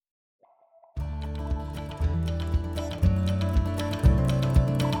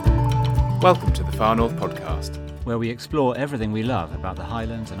Welcome to the Far North Podcast, where we explore everything we love about the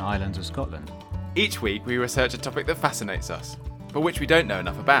Highlands and Islands of Scotland. Each week we research a topic that fascinates us, but which we don't know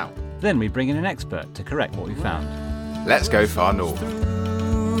enough about. Then we bring in an expert to correct what we found. Let's go far north.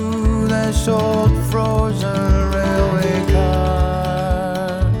 That old frozen railway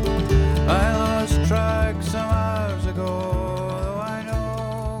car. I lost track some hours ago, though I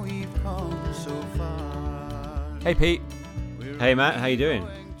know we've come so far. Hey Pete. Hey Matt, how you doing?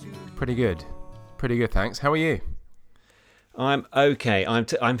 Pretty good, thanks. How are you? I'm okay.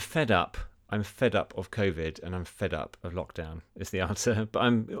 I'm fed up. I'm fed up of COVID and I'm fed up of lockdown is the answer. But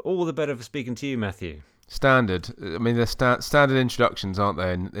I'm all the better for speaking to you, Matthew. Standard. I mean, there's standard introductions, aren't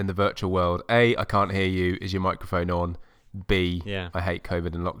there, in the virtual world? A, I can't hear you. Is your microphone on? B, Yeah. I hate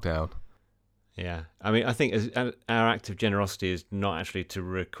COVID and lockdown. Yeah. I mean, I think our act of generosity is not actually to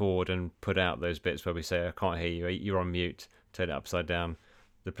record and put out those bits where we say, I can't hear you. You're on mute. Turn it upside down.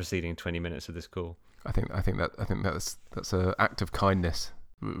 The preceding 20 minutes of this call. I think that's an act of kindness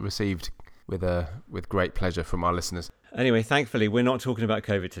received with great pleasure from our listeners. Anyway, thankfully, we're not talking about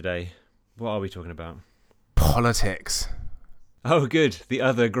COVID today. What are we talking about? Politics. Oh, good. The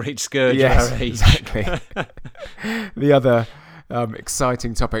other great scourge Yes, of our age. exactly. The other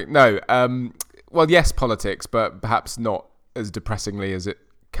exciting topic. No, well, yes, politics, but perhaps not as depressingly as it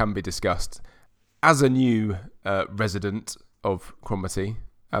can be discussed. As a new resident of Cromarty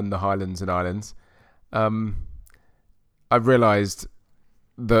and the Highlands and Islands, I've realised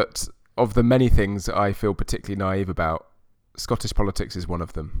that of the many things I feel particularly naive about, Scottish politics is one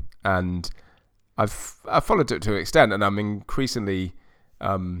of them. And I've followed it to an extent, and I'm increasingly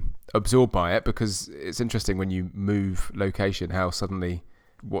absorbed by it, because it's interesting when you move location how suddenly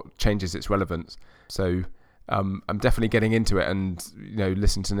what changes its relevance. So I'm definitely getting into it, and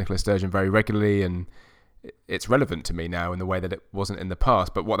listen to Nicola Sturgeon very regularly, and it's relevant to me now in the way that it wasn't in the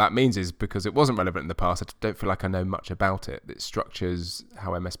past. But what that means is, because it wasn't relevant in the past, I don't feel like I know much about it. Its structures,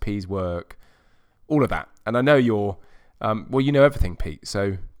 how MSPs work, all of that. And I know you're, you know everything, Pete.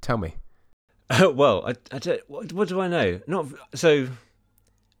 So tell me. Well, I don't, what do I know? So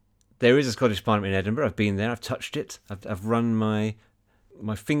there is a Scottish Parliament in Edinburgh. I've been there. I've touched it. I've run my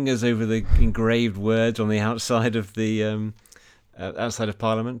fingers over the engraved words on the outside of the outside of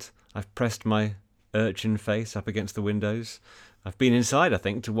Parliament. I've pressed my urchin face up against the windows. I've been inside, I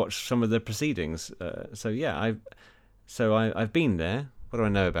think, to watch some of the proceedings. I've been there. What do I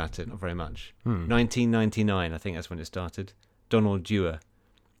know about it? Not very much. 1999, I think that's when it started. Donald Dewar,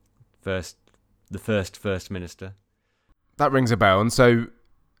 the first minister. That rings a bell. And so,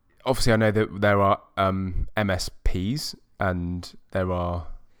 obviously, I know that there are MSPs and there are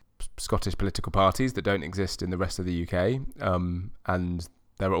Scottish political parties that don't exist in the rest of the UK. And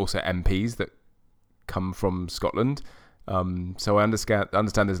there are also MPs that come from Scotland. So I understand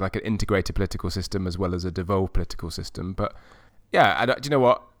there's like an integrated political system as well as a devolved political system. But yeah, do you know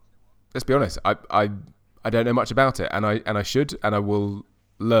what? Let's be honest. I don't know much about it, and I should, and I will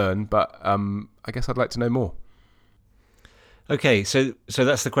learn. But I guess I'd like to know more. Okay, so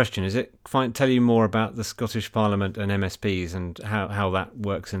that's the question, is it? Tell you more about the Scottish Parliament and MSPs and how that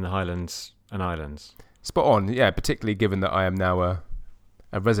works in the Highlands and Islands. Spot on, yeah. Particularly given that I am now a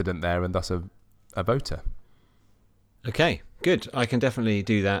resident there and thus a voter. Okay, good. I can definitely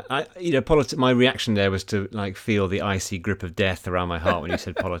do that. My reaction there was to feel the icy grip of death around my heart when you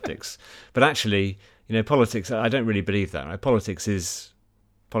said politics. But actually, politics, I don't really believe that. Right? Politics is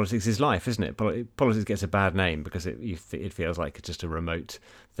life, isn't it? Politics gets a bad name because it feels like it's just a remote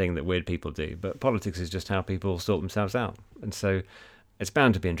thing that weird people do. But politics is just how people sort themselves out. And so it's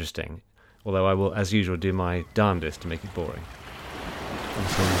bound to be interesting. Although I will, as usual, do my darndest to make it boring. I'm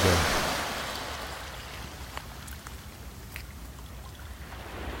sure you will.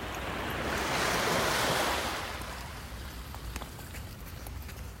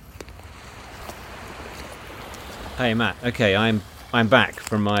 Hey Matt, okay, I'm back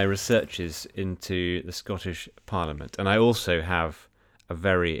from my researches into the Scottish Parliament, and I also have a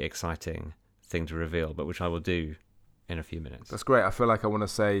very exciting thing to reveal, but which I will do in a few minutes. That's great. I feel like I want to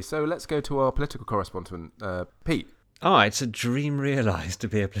say, so let's go to our political correspondent, Pete. Oh, it's a dream realised to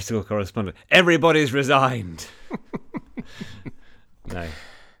be a political correspondent. Everybody's resigned. No.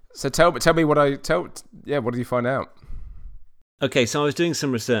 So tell me what what did you find out? Okay, so I was doing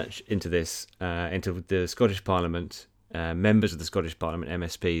some research into this, into the Scottish Parliament, members of the Scottish Parliament,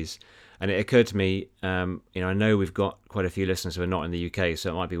 MSPs, and it occurred to me, I know we've got quite a few listeners who are not in the UK, so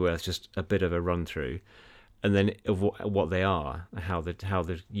it might be worth just a bit of a run through, and then of what they are, how the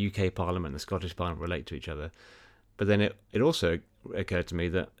UK Parliament and the Scottish Parliament relate to each other. But then it also occurred to me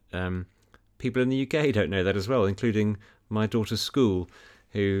that people in the UK don't know that as well, including my daughter's school,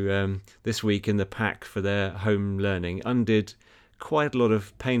 who this week in the pack for their home learning undid quite a lot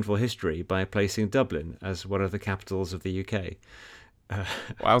of painful history by placing Dublin as one of the capitals of the UK.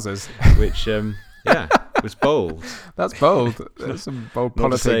 Wowzers. Which, was bold. That's bold. That's some bold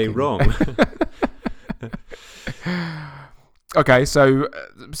Not politics. to say wrong. Okay, so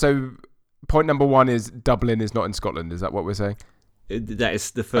point number 1 is Dublin is not in Scotland. Is that what we're saying? That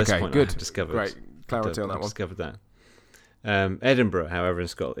is the first point good. I have discovered. Great clarity on that I've one. discovered that. Edinburgh, however,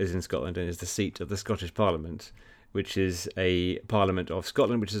 is in Scotland and is the seat of the Scottish Parliament, which is a Parliament of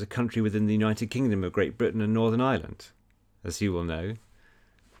Scotland, which is a country within the United Kingdom of Great Britain and Northern Ireland, as you will know.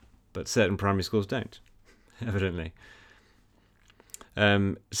 But certain primary schools don't, evidently.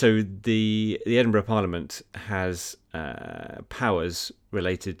 So the Edinburgh Parliament has powers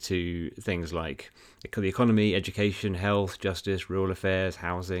related to things like the economy, education, health, justice, rural affairs,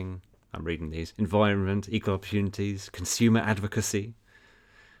 housing. I'm reading these. Environment, equal opportunities, consumer advocacy,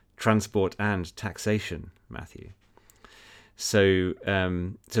 transport and taxation, Matthew. So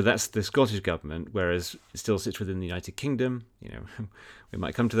that's the Scottish government, whereas it still sits within the United Kingdom. We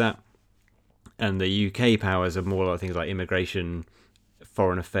might come to that. And the UK powers are more like things like immigration,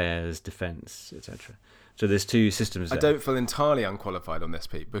 foreign affairs, defence, etc. So there's two systems there. I don't feel entirely unqualified on this,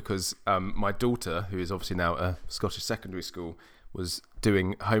 Pete, because my daughter, who is obviously now at a Scottish secondary school, was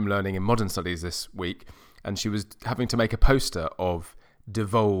doing home learning in modern studies this week, and she was having to make a poster of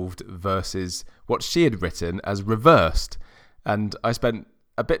devolved versus what she had written as reversed. And I spent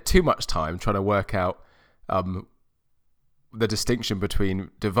a bit too much time trying to work out the distinction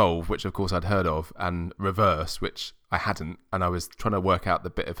between devolve, which of course I'd heard of, and reverse, which I hadn't. And I was trying to work out the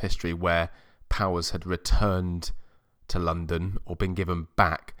bit of history where powers had returned to London or been given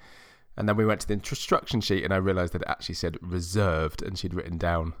back. And then we went to the instruction sheet and I realised that it actually said reserved and she'd written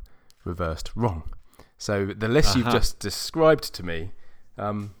down reversed wrong. So the list you've just described to me,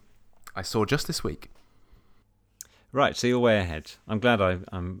 I saw just this week. Right, so you're way ahead. I'm glad I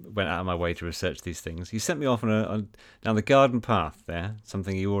went out of my way to research these things. You sent me off on down the garden path there,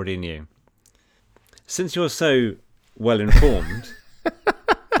 something you already knew. Since you're so well informed,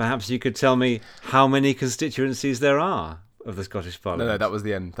 perhaps you could tell me how many constituencies there are of the Scottish Parliament. No, that was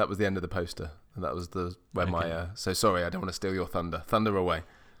the end. That was the end of the poster. And that was where my. So sorry, I don't want to steal your thunder. Thunder away.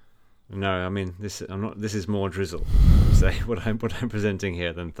 No, I mean this. This is more drizzle. Say what I'm presenting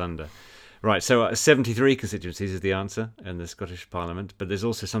here than thunder. Right, so 73 constituencies is the answer in the Scottish Parliament, but there's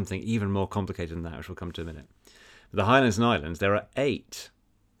also something even more complicated than that, which we'll come to in a minute. For the Highlands and Islands, there are 8.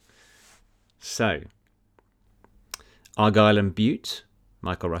 So, Argyll and Bute,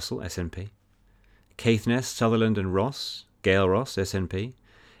 Michael Russell, SNP. Caithness, Sutherland and Ross, Gail Ross, SNP.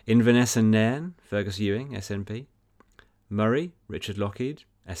 Inverness and Nairn, Fergus Ewing, SNP. Murray, Richard Lockheed,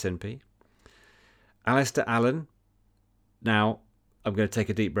 SNP. Alistair Allen. Now, I'm going to take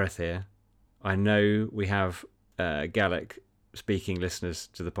a deep breath here. I know we have Gaelic-speaking listeners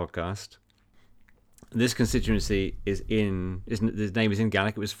to the podcast. This constituency his name is in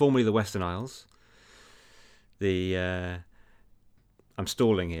Gaelic. It was formerly the Western Isles. I'm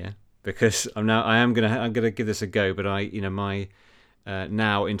stalling here because I am gonna give this a go, but my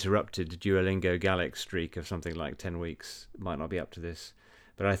now interrupted Duolingo Gaelic streak of something like 10 weeks might not be up to this,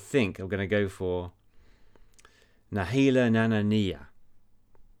 but I think I'm going to go for Nahila Nana Nia.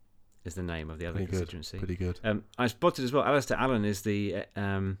 Is the name of the other constituency. Pretty good. I spotted as well, Alistair Allen is the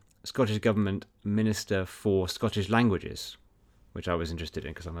Scottish Government Minister for Scottish Languages, which I was interested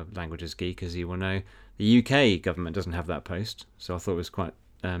in because I'm a languages geek, as you will know. The UK government doesn't have that post, so I thought it was quite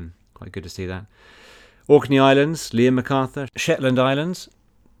good to see that. Orkney Islands, Liam MacArthur. Shetland Islands,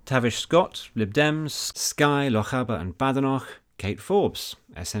 Tavish Scott, Lib Dems. Skye, Lochaber and Badenoch, Kate Forbes,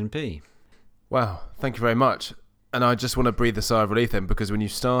 SNP. Wow, thank you very much. And I just want to breathe a sigh of relief then, because when you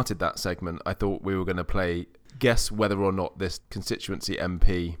started that segment, I thought we were going to play guess whether or not this constituency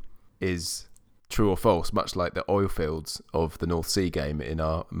MP is true or false, much like the oil fields of the North Sea game in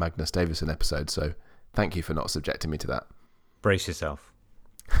our Magnus Davison episode. So thank you for not subjecting me to that. Brace yourself.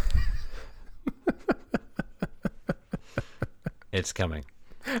 It's coming.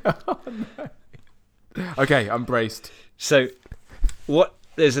 Oh, no. Okay, I'm braced. So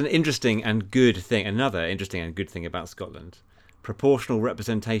there's an interesting and good thing, another interesting and good thing about Scotland. Proportional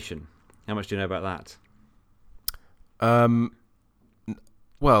representation. How much do you know about that?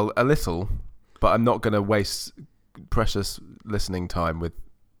 Well, a little, but I'm not going to waste precious listening time with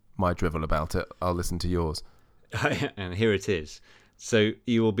my drivel about it. I'll listen to yours. And here it is. So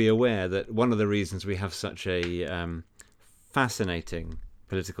you will be aware that one of the reasons we have such a fascinating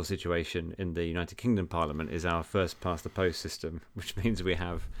political situation in the United Kingdom Parliament is our first past the post system, which means we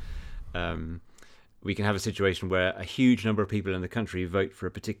have we can have a situation where a huge number of people in the country vote for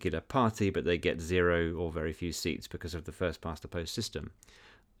a particular party, but they get 0 or very few seats because of the first past the post system.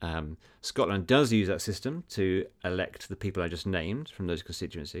 Scotland does use that system to elect the people I just named from those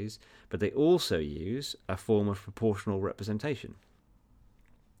constituencies, but they also use a form of proportional representation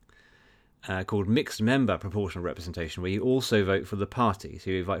called mixed member proportional representation, where you also vote for the party.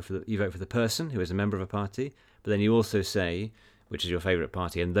 So you vote for the person who is a member of a party, but then you also say which is your favourite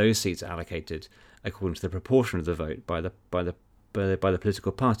party, and those seats are allocated according to the proportion of the vote by the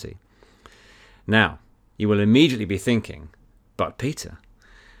political party. Now, you will immediately be thinking, but Peter,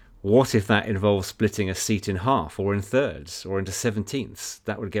 what if that involves splitting a seat in half or in thirds or into 17ths?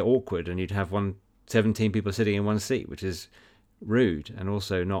 That would get awkward, and you'd have 17 people sitting in one seat, which is rude and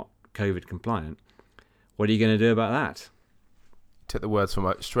also not COVID compliant. What are you going to do about that? Took the words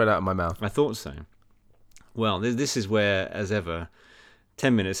straight out of my mouth. I thought so. Well, this is where, as ever,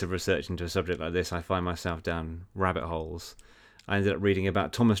 10 minutes of research into a subject like this, I find myself down rabbit holes. I ended up reading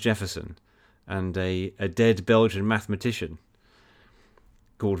about Thomas Jefferson and a dead Belgian mathematician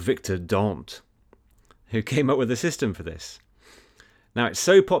called Victor Dant, who came up with a system for this. Now, it's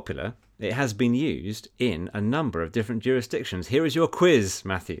so popular, it has been used in a number of different jurisdictions. Here is your quiz,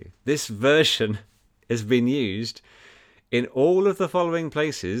 Matthew. This version has been used in all of the following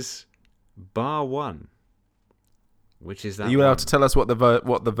places, bar one. Which is that? Are you allowed to tell us what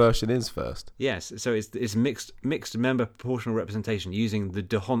the version is first? Yes, so it's mixed member proportional representation using the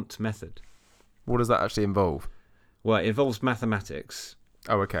D'Hondt method. What does that actually involve? Well, it involves mathematics.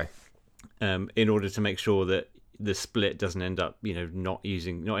 Oh, okay. In order to make sure that the split doesn't end up, not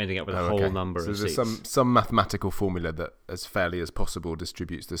ending up with a whole number of seats. So there's some mathematical formula that, as fairly as possible,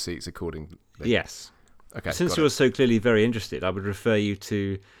 distributes the seats accordingly. Yes. Okay. Since you're so clearly very interested, I would refer you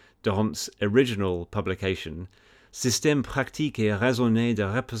to D'Hondt's original publication, Système pratique et raisonné de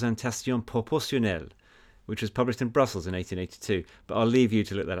représentation proportionnelle, which was published in Brussels in 1882. But I'll leave you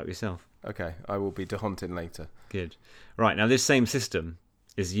to look that up yourself. Okay, I will be D'Hondting later. Good. Right, now this same system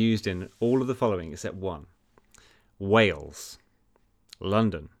is used in all of the following except one. Wales,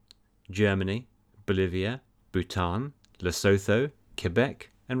 London, Germany, Bolivia, Bhutan, Lesotho, Quebec,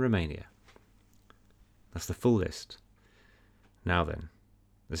 and Romania. That's the full list. Now then,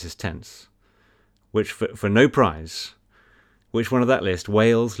 this is tense. Which, for no prize, which one of that list,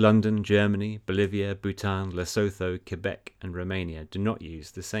 Wales, London, Germany, Bolivia, Bhutan, Lesotho, Quebec, and Romania, do not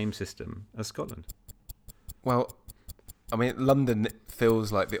use the same system as Scotland? Well, I mean, London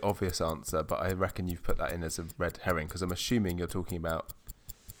feels like the obvious answer, but I reckon you've put that in as a red herring, because I'm assuming you're talking about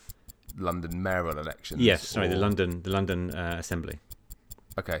London mayoral elections. Yes, sorry, the London Assembly.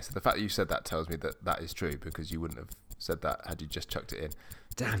 Okay, so the fact that you said that tells me that is true, because you wouldn't have said that had you just chucked it in.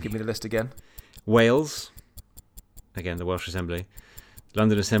 Damn. Give me the list again. Wales, again, the Welsh Assembly.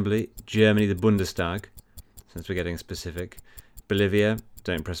 London Assembly. Germany, the Bundestag, since we're getting specific. Bolivia,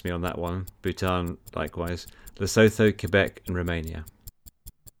 don't press me on that one. Bhutan, likewise. Lesotho, Quebec, and Romania.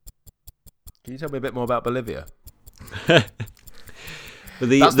 Can you tell me a bit more about Bolivia? The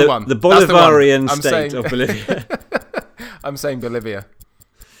one. The Bolivarian That's the state of Bolivia. I'm saying Bolivia.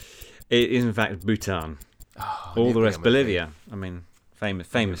 It is, in fact, Bhutan. Oh, all the rest, Bolivia. I mean,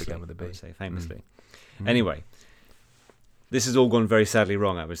 famously. With a B. I would say, famously. Anyway, this has all gone very sadly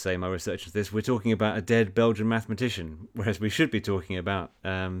wrong, I would say, my research of this. We're talking about a dead Belgian mathematician, whereas we should be talking about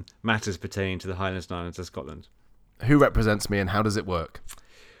matters pertaining to the Highlands and Islands of Scotland. Who represents me and how does it work?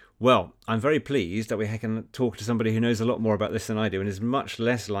 Well, I'm very pleased that we can talk to somebody who knows a lot more about this than I do and is much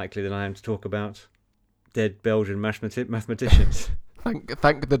less likely than I am to talk about dead Belgian mathematicians.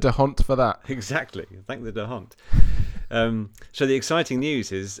 Thank the D'Hondt for that. Exactly. Thank the D'Hondt. So the exciting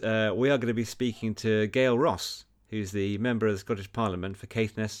news is we are going to be speaking to Gail Ross, who's the member of the Scottish Parliament for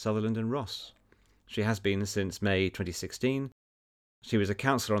Caithness, Sutherland and Ross. She has been since May 2016. She was a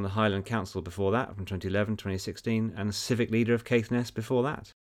councillor on the Highland Council before that, from 2011 to 2016, and civic leader of Caithness before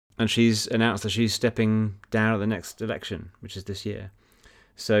that. And she's announced that she's stepping down at the next election, which is this year.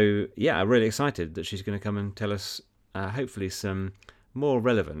 So, yeah, I'm really excited that she's going to come and tell us, hopefully, some more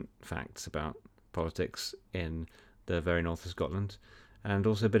relevant facts about politics in the very north of Scotland, and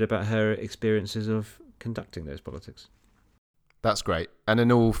also a bit about her experiences of conducting those politics. That's great. And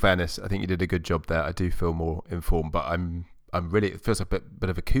in all fairness, I think you did a good job there. I do feel more informed, but I'm really, it feels like a bit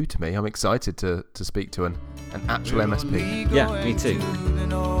of a coup to me. I'm excited to speak to an actual MSP. Yeah, me too.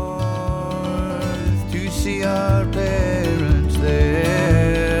 To see our parents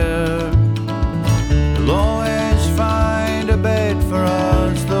there. We'll always find a bed for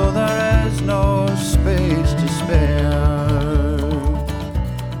us, though there is no space to spare.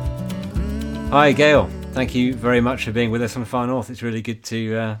 Hi, Gail. thank you very much for being with us on Far North. It's really good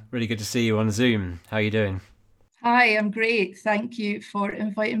to see you on Zoom. How are you doing? Hi, I'm great. Thank you for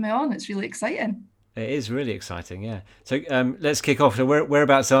inviting me on. It's really exciting. It is really exciting, yeah. So let's kick off. So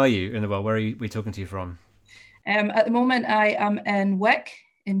whereabouts are you in the world? Where are we talking to you from? At the moment, I am in Wick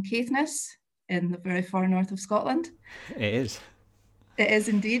in Caithness, in the very far north of Scotland. It is. It is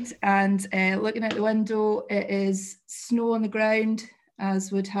indeed. And looking out the window, it is snow on the ground,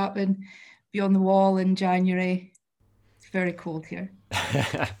 as would happen beyond the wall in January. It's very cold here.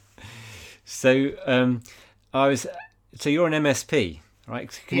 So you're an MSP,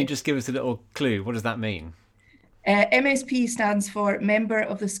 right? Can you just give us a little clue? What does that mean? MSP stands for Member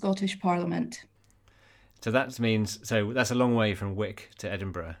of the Scottish Parliament. So that's a long way from Wick to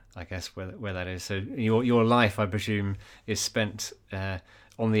Edinburgh, I guess, where that is. So your life, I presume, is spent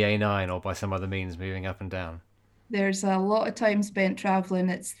on the A9 or by some other means moving up and down. There's a lot of time spent travelling.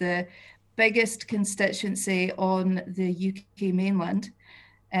 It's the biggest constituency on the UK mainland,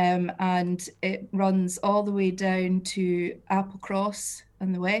 and it runs all the way down to Applecross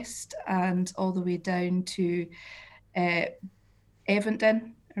in the west and all the way down to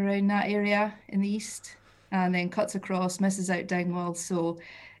Evendon, around that area in the east, and then cuts across, misses out Dingwall. So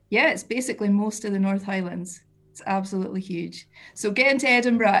yeah, it's basically most of the North Highlands. It's absolutely huge. So getting to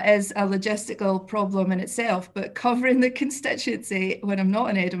Edinburgh is a logistical problem in itself, but covering the constituency when I'm not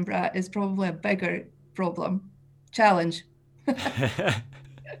in Edinburgh is probably a bigger challenge. And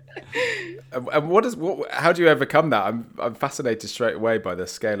how do you overcome that? I'm fascinated straight away by the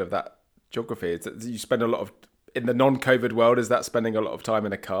scale of that geography. You spend a lot of, in the non-COVID world, is that spending a lot of time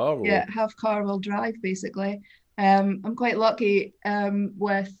in a car? Or? Yeah, half car will drive, basically. I'm quite lucky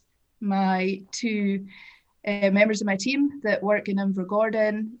with my two members of my team that work in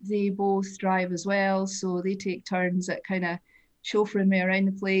Invergordon. They both drive as well, so they take turns at kind of chauffeuring me around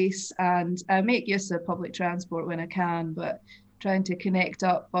the place, and I make use of public transport when I can, but trying to connect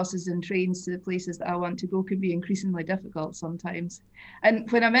up buses and trains to the places that I want to go can be increasingly difficult sometimes. And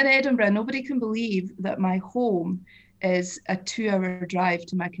when I'm in Edinburgh, nobody can believe that my home is a 2-hour drive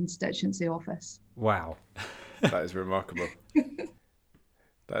to my constituency office. Wow. That is remarkable.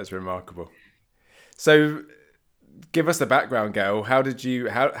 That is remarkable. So give us the background, Gail. How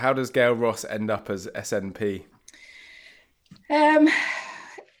does Gail Ross end up as SNP?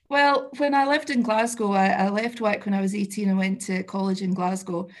 Well, when I lived in Glasgow, I left Wick when I was 18 and went to college in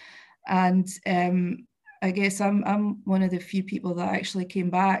Glasgow. And I guess I'm one of the few people that actually came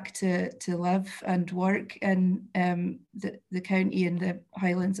back to live and work in the county and the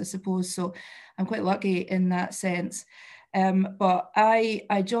Highlands, I suppose. So I'm quite lucky in that sense. But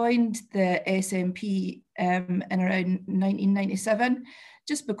I joined the SNP in around 1997,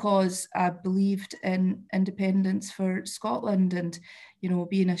 just because I believed in independence for Scotland and,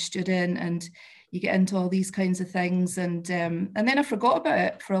 being a student, and you get into all these kinds of things. And then I forgot about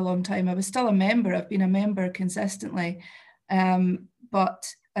it for a long time. I was still a member. I've been a member consistently.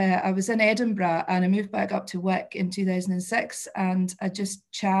 But I was in Edinburgh and I moved back up to Wick in 2006, and I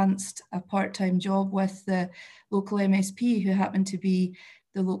just chanced a part-time job with the local MSP, who happened to be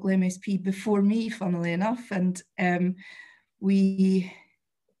the local MSP before me, funnily enough. And we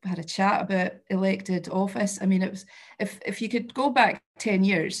had a chat about elected office. I mean, it was, if you could go back 10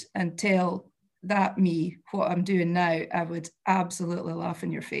 years and tell that me what I'm doing now, I would absolutely laugh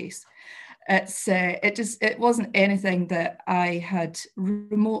in your face. It wasn't anything that I had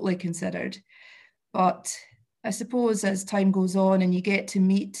remotely considered. But I suppose as time goes on and you get to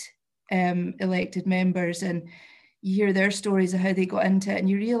meet elected members and you hear their stories of how they got into it, and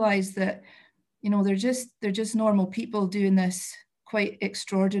you realise that, they're just normal people doing this quite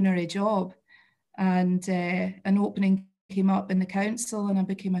extraordinary job. And an opening came up in the council and I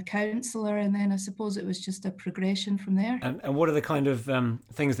became a councillor, and then I suppose it was just a progression from there. And what are the kind of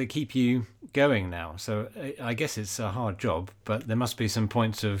things that keep you going now? So I guess it's a hard job, but there must be some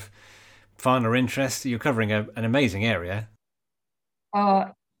points of fun or interest. You're covering an amazing area.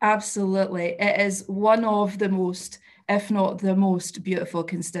 Absolutely. It is one of the most, if not the most beautiful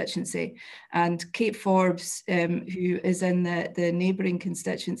constituency. And Kate Forbes, who is in the neighbouring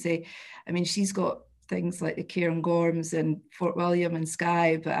constituency, I mean, she's got things like the Cairngorms and Fort William and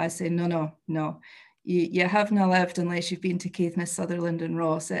Skye, but I say, no. You haven't lived unless you've been to Caithness, Sutherland and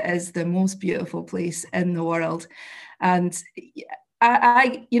Ross. It is the most beautiful place in the world. And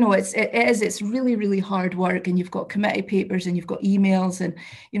it's really, really hard work, and you've got committee papers and you've got emails and,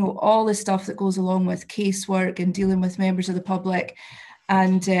 all the stuff that goes along with casework and dealing with members of the public.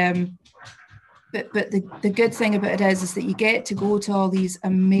 And, but the good thing about it is that you get to go to all these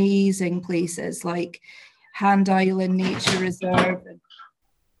amazing places like Hand Island Nature Reserve.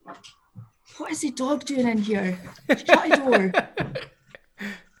 What is the dog doing in here? Shut the door.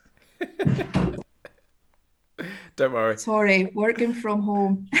 Don't worry. Sorry, working from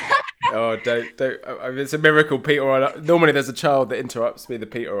home. Oh, don't. I mean, it's a miracle, Peter. Normally, there's a child that interrupts me, the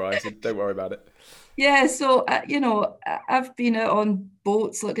Peter or I, so don't worry about it. Yeah, so I've been out on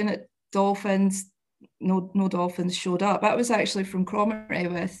boats looking at dolphins. No dolphins showed up. That was actually from Cromarty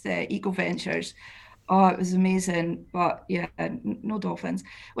with Eco Ventures. Oh, it was amazing, but yeah, no dolphins.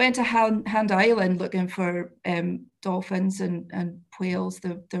 Went to Hand Island looking for dolphins and whales.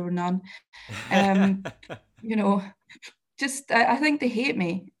 There were none. Just I think they hate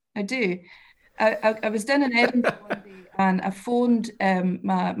me. I do. I was down in Edinburgh one day and I phoned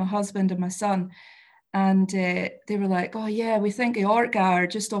my husband and my son, and they were like, "Oh yeah, we think the Orca are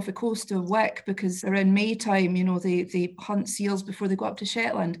just off the coast of Wick because around May time, they hunt seals before they go up to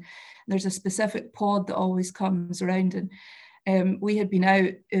Shetland. There's a specific pod that always comes around." And we had been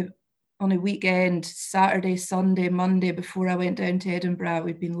out on a weekend, Saturday, Sunday, Monday, before I went down to Edinburgh.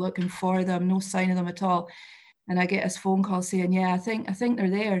 We'd been looking for them, no sign of them at all. And I get this phone call saying, "Yeah, I think they're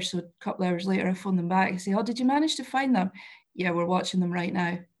there." So a couple of hours later, I phone them back. I say, "Oh, did you manage to find them?" "Yeah, we're watching them right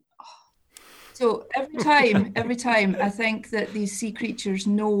now." So every time, I think that these sea creatures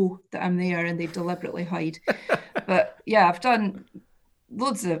know that I'm there and they deliberately hide. But yeah, I've done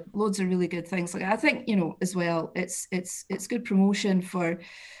loads of really good things. Like I think, as well, it's good promotion for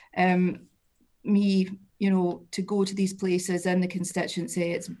me, to go to these places in the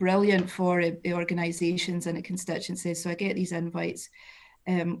constituency. It's brilliant for the organisations in the constituency. So I get these invites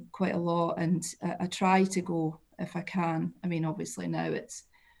quite a lot, and I try to go if I can. I mean, obviously now it's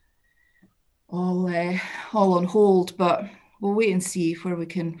all on hold, but we'll wait and see where we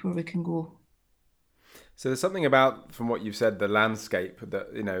can go. So there's something about, from what you've said, the landscape that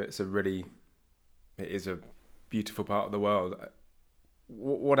it is a beautiful part of the world.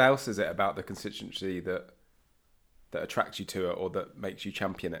 What else is it about the constituency that attracts you to it or that makes you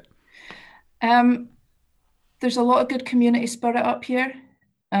champion it? There's a lot of good community spirit up here,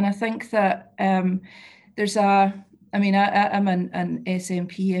 and I think that there's I'm an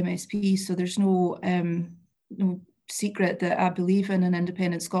SNP, MSP, so there's no secret that I believe in an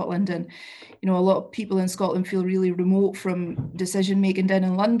independent Scotland, and a lot of people in Scotland feel really remote from decision making down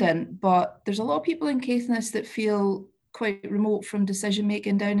in London, but there's a lot of people in Caithness that feel quite remote from decision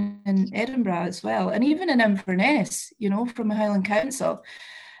making down in Edinburgh as well, and even in Inverness, from the Highland Council,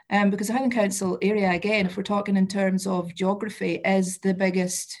 because the Highland Council area, again, if we're talking in terms of geography, is the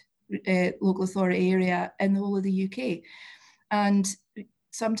biggest local authority area in the whole of the UK. And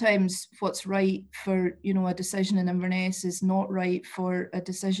sometimes what's right for a decision in Inverness is not right for a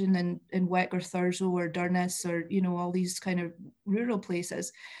decision in Wick or Thurso or Durness or all these kind of rural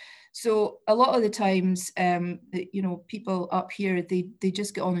places. So a lot of the times, people up here, they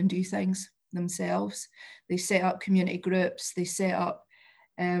just get on and do things themselves. They set up community groups, they set up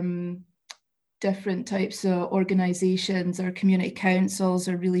different types of organisations. Our community councils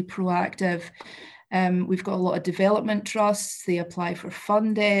are really proactive. We've got a lot of development trusts. They apply for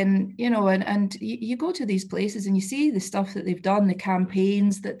funding, and you go to these places and you see the stuff that they've done, the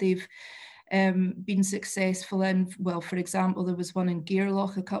campaigns that they've been successful in. Well, for example, there was one in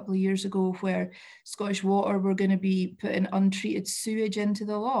Gairloch a couple of years ago where Scottish Water were going to be putting untreated sewage into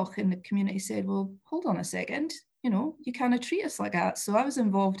the loch, and the community said, "Well, hold on a second, you can't treat us like that." So I was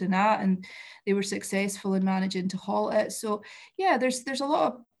involved in that, and they were successful in managing to halt it. So yeah, there's a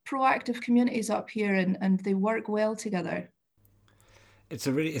lot of proactive communities up here, and they work well together. It's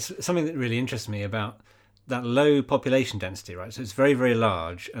something that really interests me about that low population density, right? So it's very, very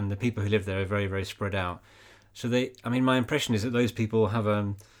large, and the people who live there are very, very spread out. So my impression is that those people have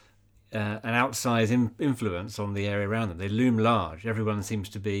an outsized influence on the area around them. They loom large. Everyone seems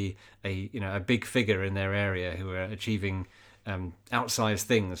to be a big figure in their area who are achieving outsized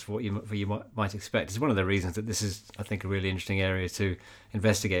things for what you might expect. It's one of the reasons that this is, I think, a really interesting area to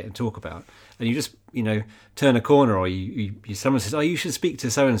investigate and talk about. And you just turn a corner, or someone says, "Oh, you should speak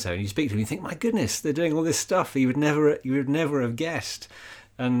to so and so," and you speak to them, you think, "My goodness, they're doing all this stuff you would never have guessed."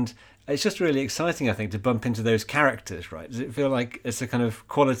 And it's just really exciting, I think, to bump into those characters, right? Does it feel like it's a kind of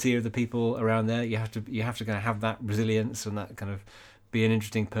quality of the people around there? You have to kind of have that resilience and that kind of be an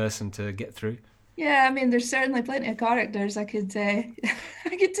interesting person to get through. Yeah, I mean, there's certainly plenty of characters. I could I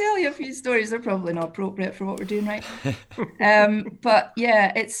could tell you a few stories. They're probably not appropriate for what we're doing, right? But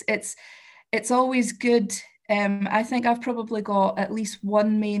yeah, it's always good. I think I've probably got at least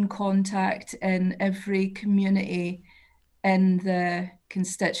one main contact in every community in the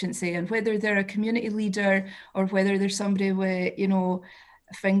constituency, and whether they're a community leader or whether they're somebody with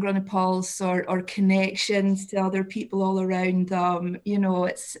a finger on a pulse or connections to other people all around them.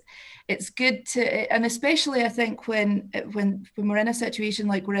 It's good to, and especially I think when we're in a situation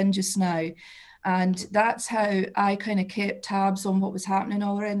like we're in just now, and that's how I kind of kept tabs on what was happening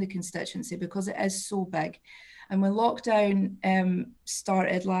all around the constituency, because it is so big. And when lockdown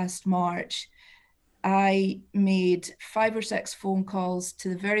started last March, I made 5 or 6 phone calls to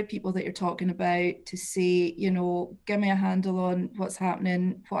the very people that you're talking about to say, give me a handle on what's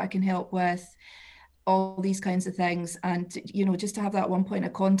happening, what I can help with, all these kinds of things. And, just to have that one point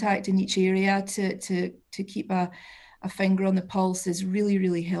of contact in each area to keep a finger on the pulse is really,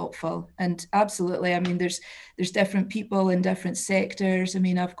 really helpful. And absolutely, I mean, there's different people in different sectors. I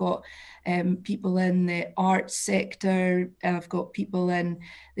mean, I've got people in the arts sector, I've got people in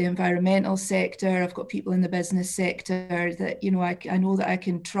the environmental sector, I've got people in the business sector that, I know that I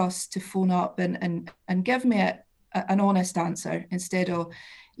can trust to phone up and give me an honest answer, instead of,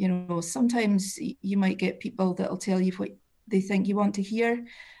 sometimes you might get people that'll tell you what they think you want to hear,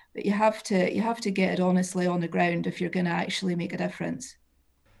 but you have to get it honestly on the ground if you're going to actually make a difference.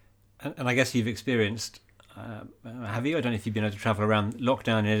 And I guess you've experienced, have you? I don't know if you've been able to travel around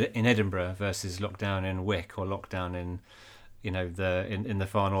lockdown in Edinburgh versus lockdown in Wick or lockdown in, in the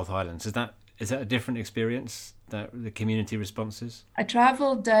far North Islands. Is that a different experience, the community responses? I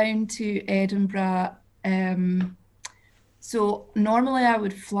travelled down to Edinburgh. So normally I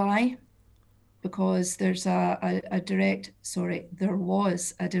would fly, because there's there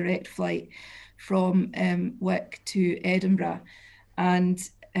was a direct flight from Wick to Edinburgh, and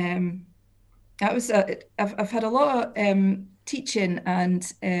that was I've had a lot of teaching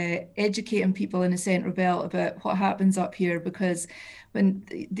and educating people in the Central Belt about what happens up here, because when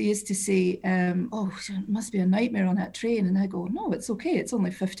they used to say, oh, it must be a nightmare on that train, and I go, no, it's okay, it's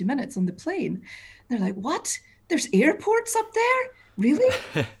only 50 minutes on the plane. And they're like, what? There's airports up there? Really?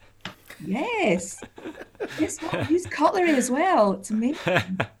 Yes. Yes, use cutlery as well. It's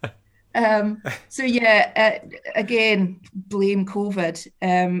amazing. So yeah, again, blame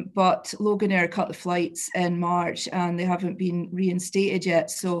COVID. But Loganair cut the flights in March and they haven't been reinstated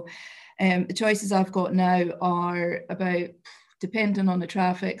yet. So the choices I've got now are about, depending on the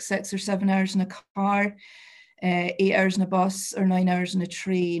traffic, 6 or 7 hours in a car, 8 hours in a bus, or 9 hours in a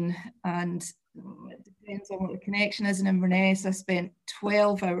train. And it depends on what the connection is in Inverness. I spent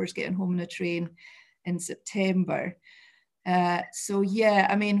 12 hours getting home in a train in September. So yeah,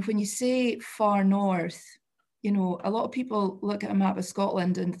 I mean, when you say far north, a lot of people look at a map of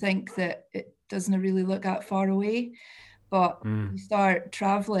Scotland and think that it doesn't really look that far away, but you start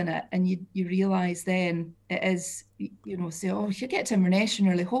traveling it and you realise then it is, say, oh, you get to Inverness, you're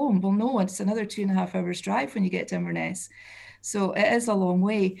nearly home. Well, no, it's another 2.5 hours drive when you get to Inverness. So it is a long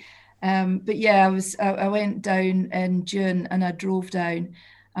way. But yeah, I went down in June and I drove down,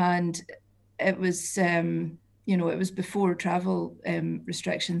 and it was, it was before travel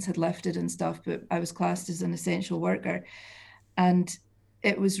restrictions had lifted and stuff, but I was classed as an essential worker, and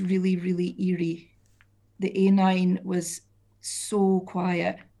it was really, really eerie. The A9 was so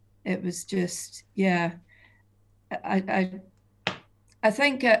quiet. It was just, yeah. I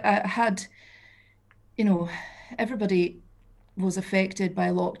think I had, everybody was affected by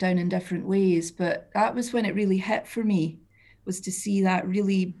lockdown in different ways, but that was when it really hit for me, was to see that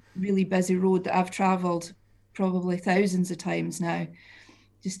really, really busy road that I've travelled probably thousands of times now,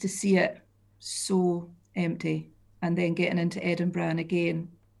 just to see it so empty, and then getting into Edinburgh and again,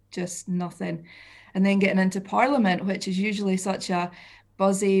 just nothing. And then getting into Parliament, which is usually such a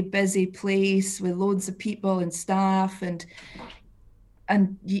buzzy, busy place with loads of people and staff, and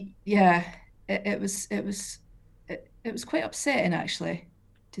yeah, it was quite upsetting actually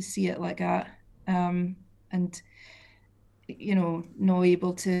to see it like that, and not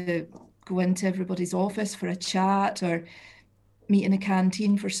able to go into everybody's office for a chat or meet in a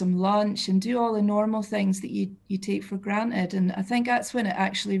canteen for some lunch and do all the normal things that you take for granted. And I think that's when it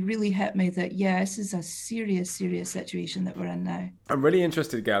actually really hit me that, yeah, this is a serious situation that we're in now. I'm really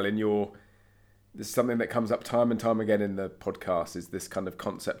interested, Gail, in this is something that comes up time and time again in the podcast, is this kind of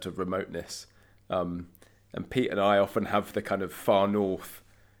concept of remoteness. And Pete and I often have the kind of far north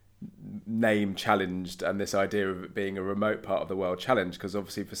name challenged, and this idea of it being a remote part of the world challenged, because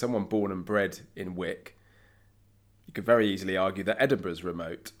obviously for someone born and bred in Wick, you could very easily argue that Edinburgh's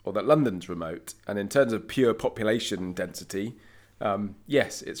remote or that London's remote. And in terms of pure population density,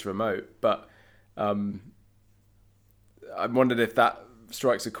 yes, it's remote. But I wondered if that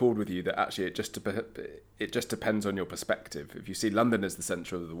strikes a chord with you, that actually it just depends on your perspective. If you see London as the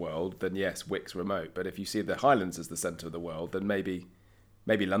centre of the world, then yes, Wick's remote. But if you see the Highlands as the centre of the world, then maybe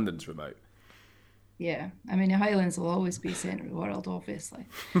London's remote. Yeah, I mean, the Highlands will always be centre of the world, obviously.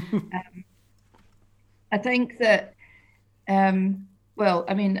 I think that, well,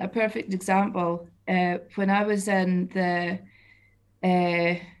 I mean, a perfect example, when I was in the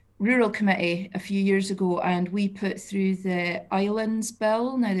Rural Committee a few years ago, and we put through the Islands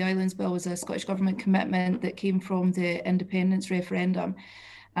Bill. Now, the Islands Bill was a Scottish Government commitment that came from the independence referendum.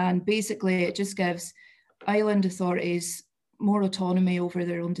 And basically, it just gives island authorities more autonomy over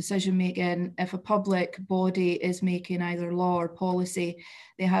their own decision making. If a public body is making either law or policy,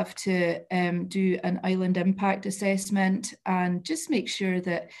 they have to do an island impact assessment and just make sure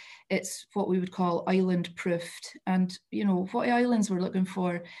that it's what we would call island proofed. And, you know, what the islands were looking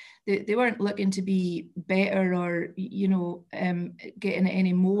for, they weren't looking to be better or, you know, getting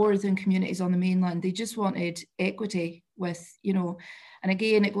any more than communities on the mainland. They just wanted equity with, you know, and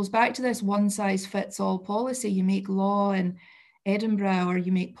again, it goes back to this one size fits all policy. You make law in Edinburgh or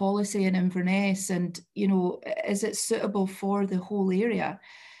you make policy in Inverness, and, you know, is it suitable for the whole area?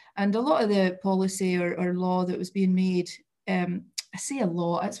 And a lot of the policy or law that was being made, I say a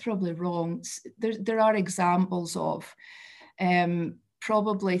law, that's probably wrong. There are examples of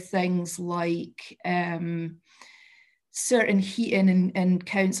probably things like certain heating in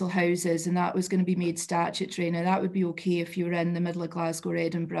council houses, and that was going to be made statutory. Now, that would be okay if you were in the middle of Glasgow or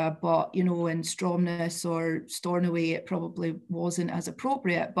Edinburgh, but, you know, in Stromness or Stornoway, it probably wasn't as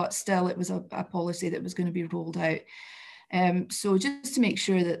appropriate, but still it was a policy that was going to be rolled out. So just to make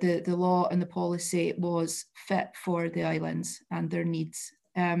sure that the law and the policy was fit for the islands and their needs.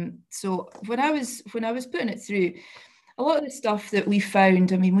 So when I was putting it through, a lot of the stuff that we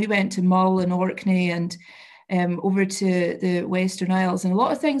found, I mean, we went to Mull and Orkney and over to the Western Isles, and a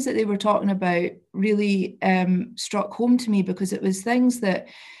lot of things that they were talking about really struck home to me, because it was things that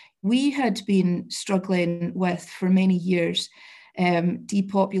we had been struggling with for many years.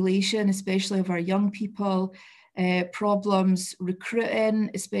 Depopulation, especially of our young people, problems recruiting,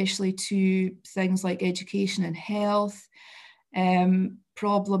 especially to things like education and health,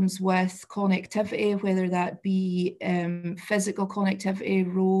 problems with connectivity, whether that be physical connectivity,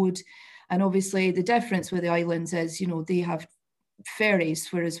 road. And obviously the difference with the islands is, you know, they have ferries,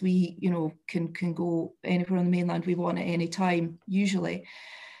 whereas we, you know, can go anywhere on the mainland we want at any time, usually.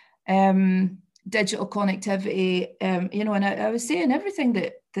 Digital connectivity, you know, and I was saying everything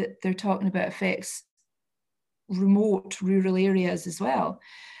that they're talking about affects remote rural areas as well.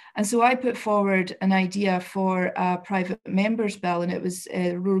 And so I put forward an idea for a private members bill, and it was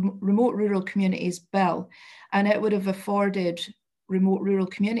a remote rural communities bill, and it would have afforded remote rural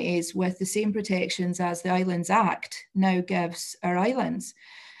communities with the same protections as the Islands Act now gives our islands.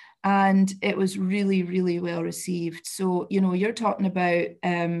 And it was really, really well received. So, you know, you're talking about,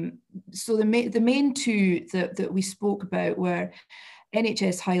 so the main two that we spoke about were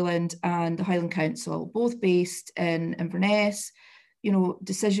NHS Highland and the Highland Council, both based in Inverness, you know,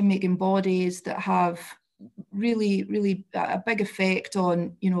 decision-making bodies that have really, really a big effect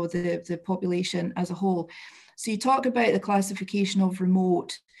on, you know, the population as a whole. So you talk about the classification of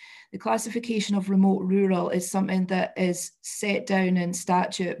remote. The classification of remote rural is something that is set down in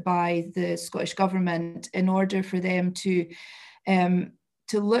statute by the Scottish Government in order for them to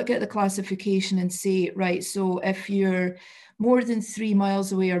look at the classification and say, right, so if you're more than 3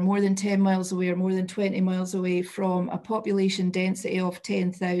 miles away or more than 10 miles away or more than 20 miles away from a population density of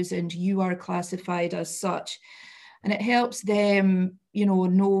 10,000, you are classified as such. And it helps them, you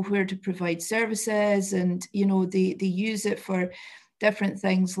know where to provide services, and, you know, they use it for different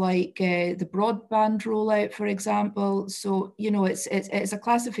things like the broadband rollout, for example. So, you know, it's a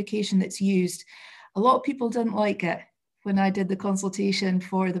classification that's used. A lot of people didn't like it when I did the consultation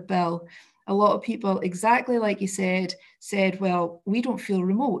for the bill. A lot of people, exactly like you said, well, we don't feel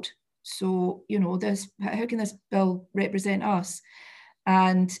remote. So, you know, how can this bill represent us?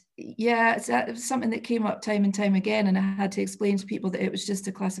 And yeah, it was something that came up time and time again. And I had to explain to people that it was just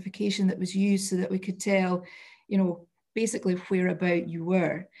a classification that was used so that we could tell, you know, basically whereabout you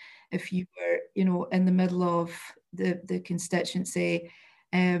were. If you were, you know, in the middle of the constituency,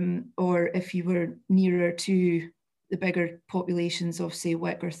 or if you were nearer to the bigger populations of, say,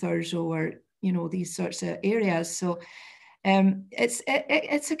 Wick or Thurso, or, you know, these sorts of areas. So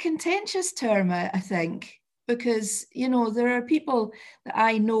it's a contentious term, I think, because, you know, there are people that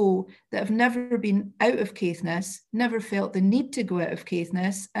I know that have never been out of Caithness, never felt the need to go out of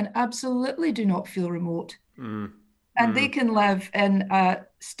Caithness, and absolutely do not feel remote. And they can live in a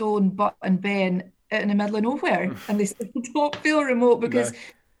stone butt and ben out in the middle of nowhere, and they still don't feel remote because,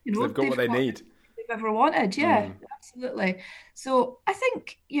 you know, they've got what they need. They've ever wanted. Yeah, absolutely. So I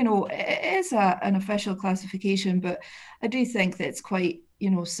think, you know, it is an official classification, but I do think that it's quite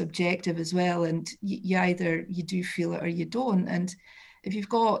subjective as well, and you either you do feel it or you don't. And if you've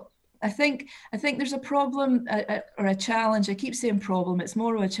got, I think there's a problem or a challenge. I keep saying problem. It's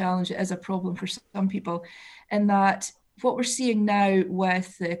more of a challenge. It is a problem for some people, in that what we're seeing now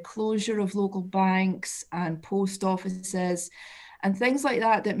with the closure of local banks and post offices and things like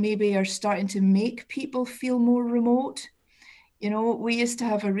that maybe are starting to make people feel more remote. We used to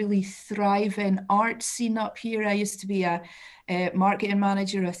have a really thriving art scene up here. I used to be a marketing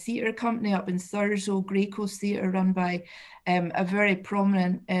manager, a theatre company up in Thurso, Grey Coast Theatre, run by a very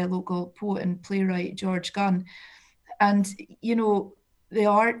prominent local poet and playwright, George Gunn. And, the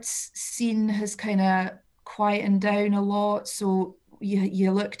arts scene has kind of quietened down a lot. So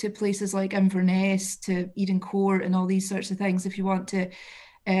you look to places like Inverness, to Eden Court and all these sorts of things if you want to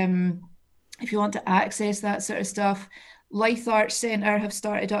access that sort of stuff. Lyth Arts Centre have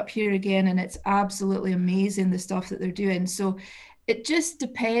started up here again, and it's absolutely amazing, the stuff that they're doing. So it just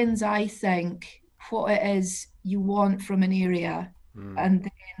depends, I think, what it is you want from an area, and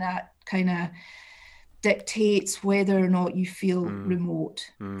then that kind of dictates whether or not you feel remote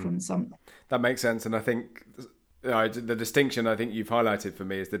from something. That makes sense. And I think the distinction I think you've highlighted for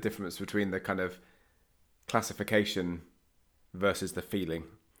me is the difference between the kind of classification versus the feeling.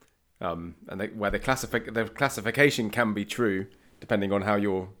 Where the classification can be true depending on how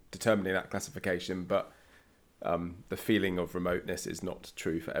you're determining that classification, but the feeling of remoteness is not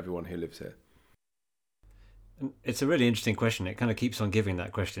true for everyone who lives here. It's a really interesting question. It kind of keeps on giving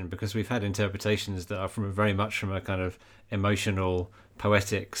that question, because we've had interpretations that are very much from a kind of emotional,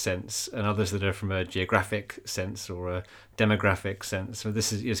 poetic sense, and others that are from a geographic sense or a demographic sense. So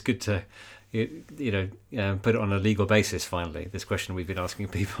it's good to put it on a legal basis. Finally, this question we've been asking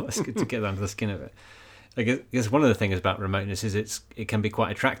people, it's good to get under the skin of it. I guess one of the things about remoteness is it can be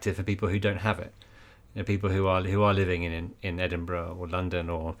quite attractive for people who don't have it. People who are living in Edinburgh or London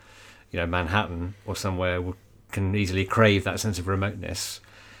or Manhattan or somewhere can easily crave that sense of remoteness,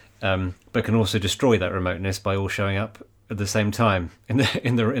 but can also destroy that remoteness by all showing up at the same time in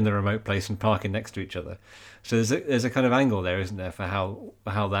the remote place and parking next to each other. So there's a kind of angle there, isn't there, for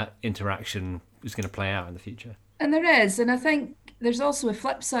how that interaction is going to play out in the future? And there is, and I think there's also a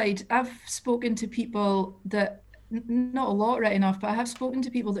flip side. I've spoken to people that, not a lot right enough, but I have spoken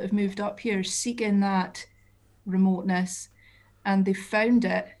to people that have moved up here seeking that remoteness, and they've found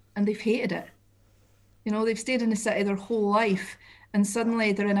it and they've hated it. They've stayed in the city their whole life, and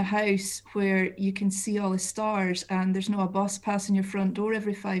suddenly they're in a house where you can see all the stars, and there's not a bus passing your front door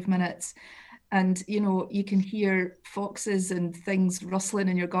every 5 minutes. And, you can hear foxes and things rustling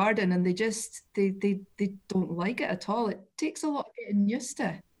in your garden, and they don't like it at all. It takes a lot of getting used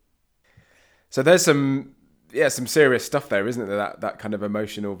to. So there's some serious stuff there, isn't there? That kind of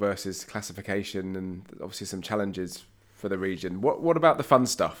emotional versus classification, and obviously some challenges for the region. What about the fun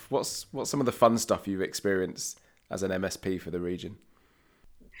stuff? What's some of the fun stuff you've experienced as an MSP for the region?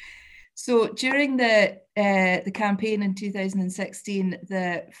 So during the campaign in 2016,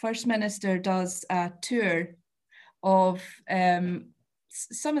 the First Minister does a tour of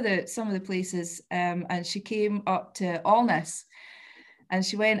some of the places, and she came up to Alness, and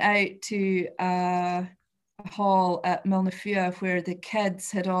she went out to a hall at Milnafua where the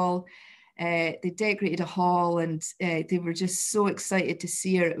kids had all they decorated a hall, and they were just so excited to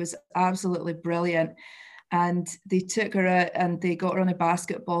see her. It was absolutely brilliant. And they took her out and they got her on a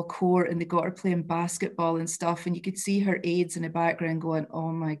basketball court, and they got her playing basketball and stuff. And you could see her aides in the background going,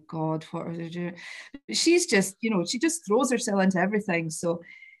 oh my God, what are they doing? She's just, she just throws herself into everything. So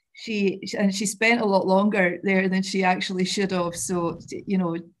she spent a lot longer there than she actually should have. So,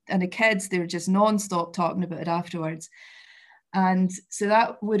 and the kids, they were just nonstop talking about it afterwards. And so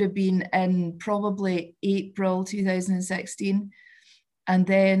that would have been in probably April 2016. And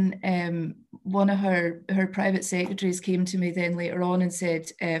then one of her private secretaries came to me then later on and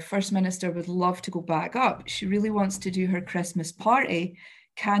said, First Minister would love to go back up. She really wants to do her Christmas party.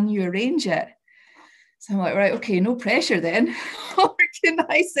 Can you arrange it? So I'm like, right, okay, no pressure then.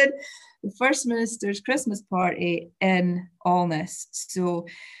 Organising the First Minister's Christmas party in Alness. So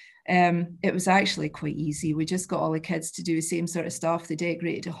it was actually quite easy. We just got all the kids to do the same sort of stuff. They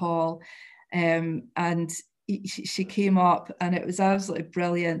decorated a hall, and she came up, and it was absolutely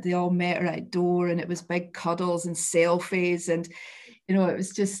brilliant. They all met her at a door, and it was big cuddles and selfies, and it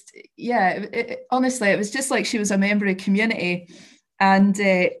was just, honestly, it was just like she was a member of the community. And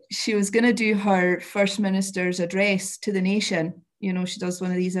she was going to do her First Minister's address to the nation. She does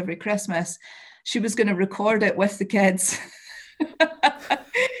one of these every Christmas. She was going to record it with the kids.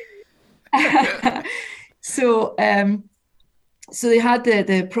 So they had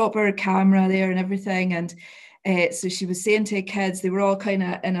the proper camera there and everything, and So she was saying to her kids, they were all kind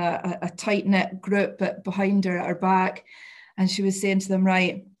of in a tight-knit group, but behind her at her back. And she was saying to them,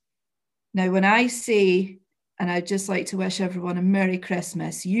 right, now when I say, and I'd just like to wish everyone a Merry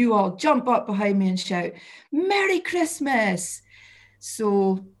Christmas, you all jump up behind me and shout, Merry Christmas.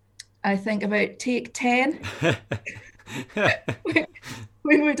 So I think about take 10,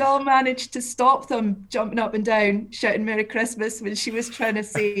 we would all manage to stop them jumping up and down, shouting Merry Christmas when she was trying to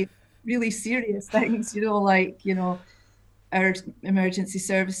say really serious things, like, our emergency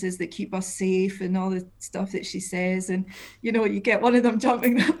services that keep us safe and all the stuff that she says. And, you get one of them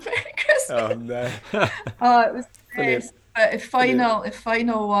jumping up, Merry Christmas. Oh, no. It was brilliant. But a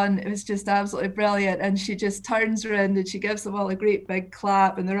final one, it was just absolutely brilliant. And she just turns around and she gives them all a great big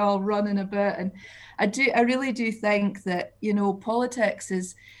clap, and they're all running about. And I really do think that, politics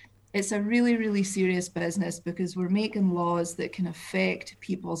it's a really, really serious business, because we're making laws that can affect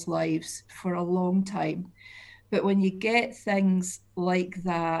people's lives for a long time. But when you get things like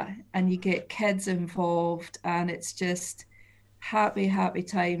that and you get kids involved, and it's just happy, happy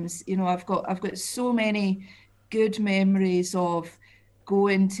times, I've got so many good memories of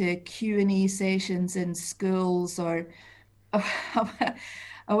going to Q&A sessions in schools, or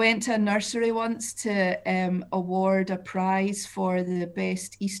I went to a nursery once to award a prize for the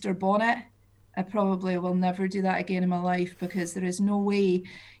best Easter bonnet. I probably will never do that again in my life, because there is no way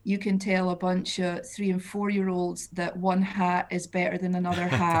you can tell a bunch of 3 and 4-year-olds that one hat is better than another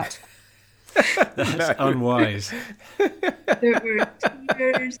hat. That's unwise. There were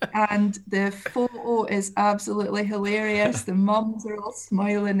tears, and the photo is absolutely hilarious. The mums are all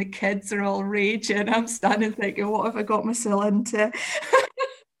smiling, the kids are all raging. I'm standing thinking, what have I got myself into?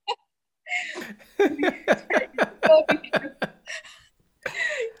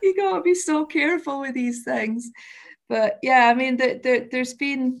 You gotta be so careful with these things. But yeah, I mean, there's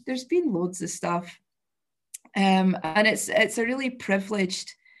been loads of stuff, and it's a really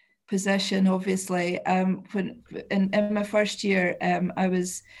privileged position, obviously. When in my first year, I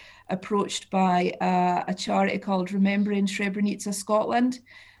was approached by a charity called Remembering Srebrenica Scotland,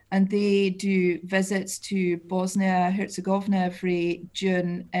 and they do visits to Bosnia Herzegovina every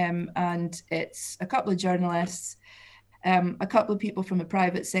June, and it's a couple of journalists, a couple of people from the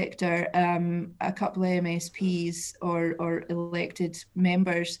private sector, a couple of MSPs or elected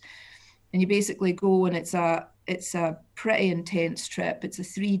members, and you basically go, and it's a pretty intense trip. It's a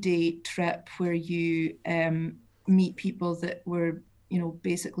 3-day trip where you meet people that were,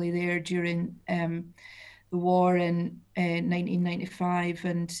 basically there during the war in 1995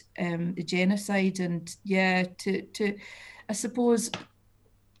 and the genocide. And yeah, to I suppose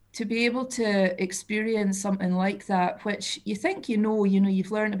to be able to experience something like that, which you think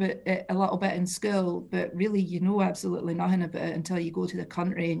you've learned about it a little bit in school, but really you know absolutely nothing about it until you go to the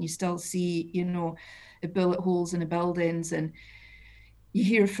country and you still see, the bullet holes in the buildings, and you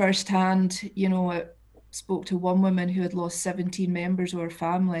hear firsthand, I spoke to one woman who had lost 17 members of her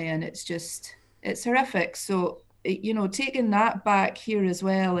family, and it's horrific. So, taking that back here as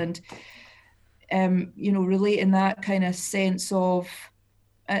well, and, relating that kind of sense of,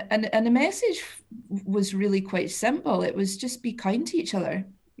 and the message was really quite simple. It was just be kind to each other,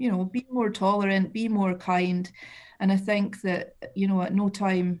 be more tolerant, be more kind. And I think that, at no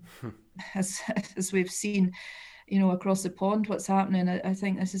time, as we've seen, across the pond, what's happening, I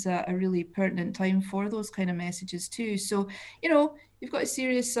think this is a really pertinent time for those kind of messages too. So, you've got a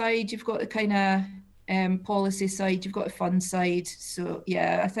serious side, you've got the kind of policy side, you've got a fun side. So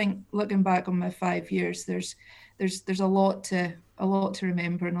yeah, I think looking back on my 5 years, there's a lot to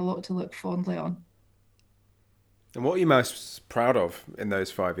remember and a lot to look fondly on. And what are you most proud of in those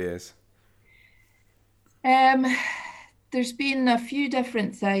 5 years? There's been a few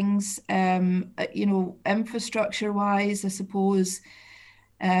different things, infrastructure wise, I suppose,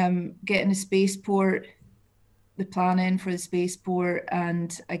 getting a spaceport, the planning for the spaceport.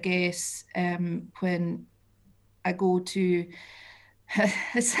 And I guess when I go to,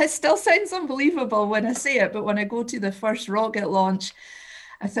 it still sounds unbelievable when I say it, but when I go to the first rocket launch,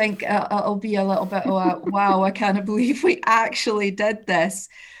 I think it'll be a little bit of a, wow, I can't believe we actually did this.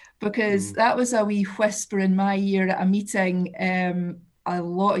 Because that was a wee whisper in my ear at a meeting a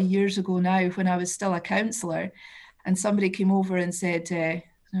lot of years ago now, when I was still a counsellor, and somebody came over and said,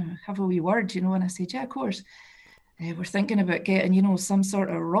 have a wee word, and I said, yeah, of course. We're thinking about getting, some sort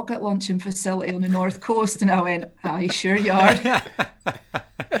of rocket launching facility on the North Coast. And I went, aye, sure you are.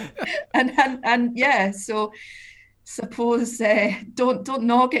 and yeah, so suppose don't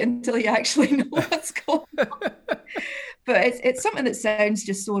knock it until you actually know what's going on. But it's something that sounds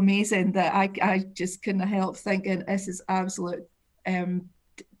just so amazing that I just couldn't help thinking this is absolute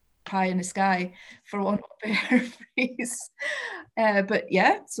pie in the sky, for want of a better phrase. But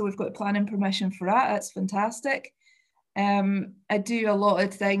yeah, so we've got planning permission for that. That's fantastic. I do a lot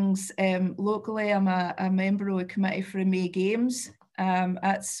of things locally. I'm a member of a committee for the Mey Games.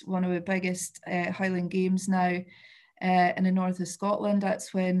 That's one of the biggest Highland Games now in the north of Scotland.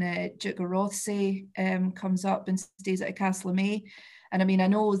 That's when Duke of Rothesay comes up and stays at a Castle of Mey. And I mean, I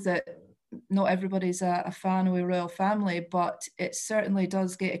know that not everybody's a fan of a royal family, but it certainly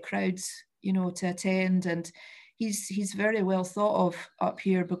does get a crowds, to attend. And he's very well thought of up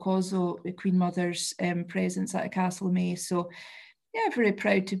here because of the Queen Mother's presence at a Castle of Mey. So yeah, very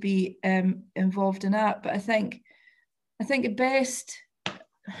proud to be involved in that. But I think the best,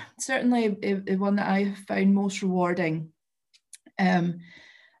 certainly the one that I found most rewarding,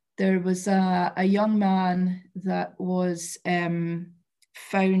 there was a young man that was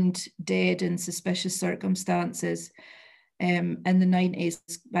found dead in suspicious circumstances in the 90s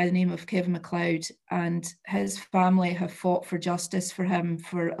by the name of Kevin MacLeod, and his family have fought for justice for him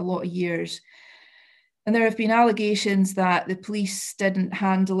for a lot of years. And there have been allegations that the police didn't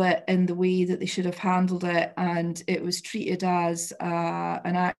handle it in the way that they should have handled it, and it was treated as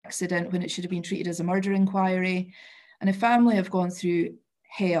an accident when it should have been treated as a murder inquiry. And the family have gone through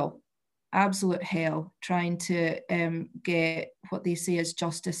hell, absolute hell, trying to get what they say is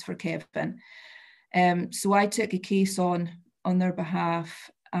justice for Kevin. So I took a case on their behalf,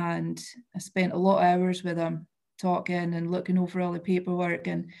 and I spent a lot of hours with them talking and looking over all the paperwork.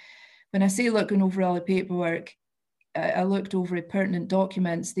 And when I say looking over all the paperwork, I looked over the pertinent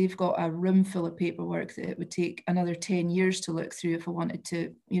documents. They've got a room full of paperwork that it would take another 10 years to look through if I wanted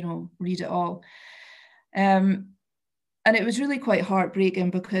to, read it all. And it was really quite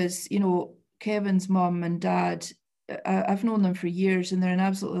heartbreaking because, Kevin's mum and dad, I've known them for years and they're an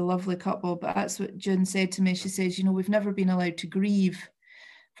absolutely lovely couple, but that's what June said to me. She says, we've never been allowed to grieve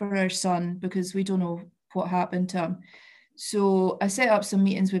for our son because we don't know what happened to him. So I set up some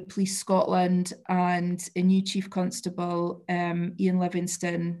meetings with Police Scotland, and a new Chief Constable, Ian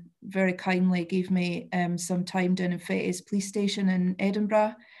Livingston, very kindly gave me some time down in Fettes Police Station in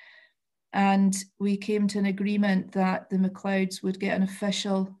Edinburgh. And we came to an agreement that the MacLeods would get an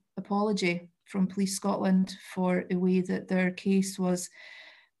official apology from Police Scotland for the way that their case was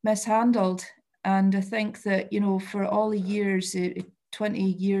mishandled. And I think that, for all the years, 20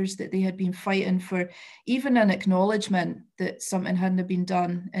 years that they had been fighting for even an acknowledgement that something hadn't been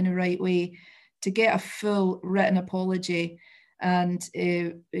done in the right way, to get a full written apology. And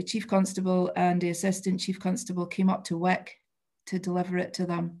the Chief Constable and the Assistant Chief Constable came up to Wick to deliver it to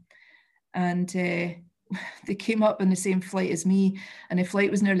them. And they came up on the same flight as me, and the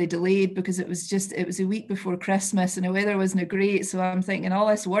flight was nearly delayed because it was a week before Christmas and the weather wasn't great. So I'm thinking all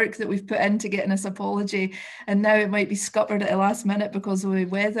this work that we've put into getting this apology, and now it might be scuppered at the last minute because of the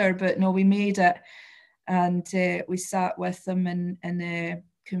weather, but no, we made it. And we sat with them in the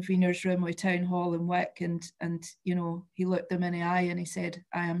convener's room with Town Hall in Wick, and he looked them in the eye and he said,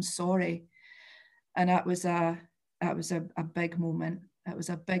 "I am sorry." And that was a big moment. It was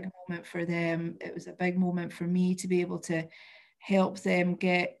a big moment for them. It was a big moment for me to be able to help them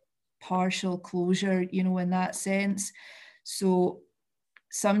get partial closure, in that sense. So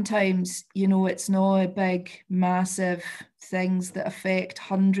sometimes, it's not a big, massive things that affect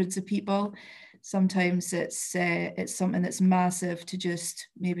hundreds of people. Sometimes it's something that's massive to just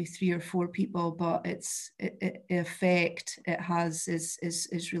maybe 3 or 4 people, but the effect it has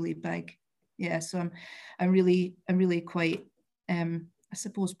is really big. Yeah, so I'm really quite I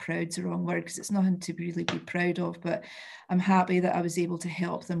suppose proud's the wrong word because it's nothing to really be proud of, but I'm happy that I was able to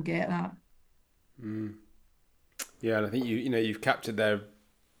help them get that. Yeah, and I think you've captured there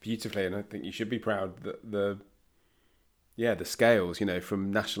beautifully, and I think you should be proud that the scales,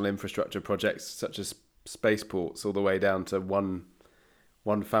 from national infrastructure projects such as Spaceports all the way down to one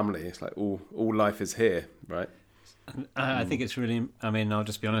family. It's like all life is here, right? I think it's really, I'll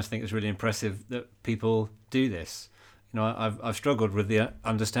just be honest, I think it's really impressive that people do this. I've struggled with the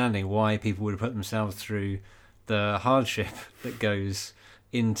understanding why people would put themselves through the hardship that goes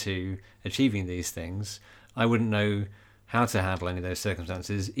into achieving these things. I wouldn't know how to handle any of those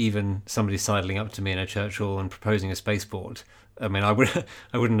circumstances. Even somebody sidling up to me in a church hall and proposing a spaceport, I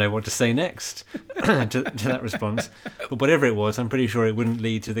wouldn't know what to say next to that response. But whatever it was, I'm pretty sure it wouldn't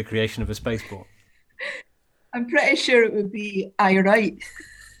lead to the creation of a spaceport. I'm pretty sure it would be, "Are you right?"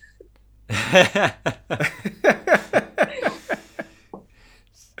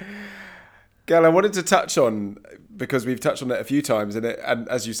 Gail, I wanted to touch on, because we've touched on it a few times, and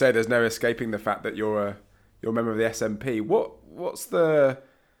as you say, there's no escaping the fact that you're a member of the SNP. What's the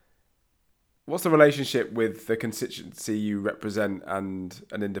what's the relationship with the constituency you represent and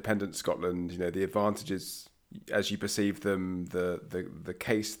an independent Scotland? You know, the advantages as you perceive them, the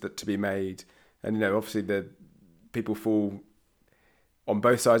case that to be made, and you know, obviously the people fall on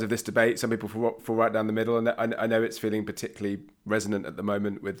both sides of this debate. Some people fall right down the middle, and I know it's feeling particularly resonant at the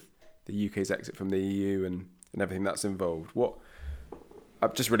moment with the UK's exit from the EU and everything that's involved.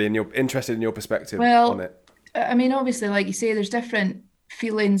 I'm just really interested in your perspective on it. I mean, obviously, like you say, there's different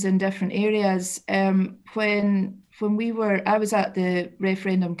feelings in different areas. When I was at the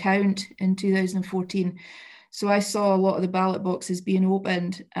referendum count in 2014, so I saw a lot of the ballot boxes being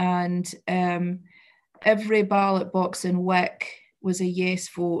opened, and every ballot box in Wick was a yes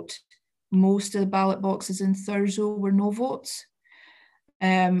vote. Most of the ballot boxes in Thurso were no votes.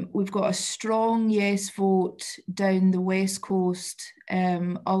 We've got a strong yes vote down the west coast,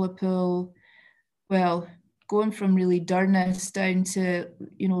 Ullapool, well, going from really Durness down to,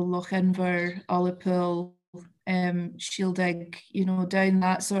 you know, Lochinver, Ullapool, Shieldig, you know, down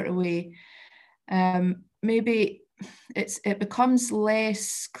that sort of way. Maybe it becomes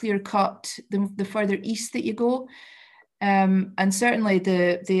less clear cut the further east that you go. And certainly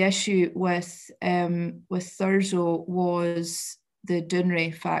the issue with Thurso was the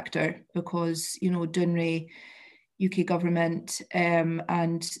Dounreay factor, because, you know, Dounreay, UK government,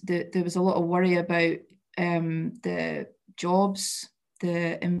 and there was a lot of worry about the jobs,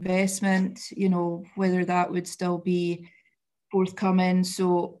 the investment, you know, whether that would still be forthcoming.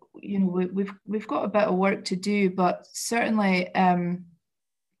 So, you know, we've got a bit of work to do, but certainly, I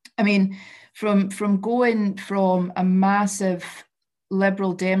mean, from going from a massive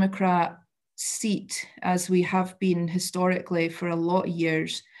Liberal Democrat seat, as we have been historically for a lot of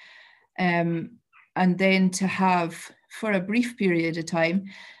years, and then to have, for a brief period of time,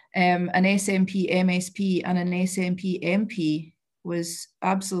 an SNP MSP and an SNP MP was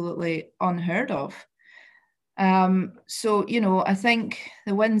absolutely unheard of. So, you know, I think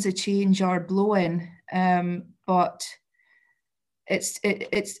the winds of change are blowing, but it's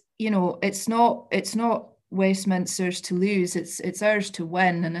you know, it's not Westminster's to lose, it's ours to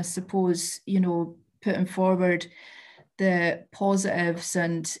win. And I suppose, you know, putting forward the positives,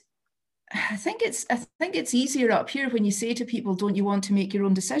 and I think it's easier up here when you say to people, don't you want to make your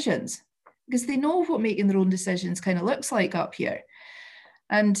own decisions? Because they know what making their own decisions kind of looks like up here.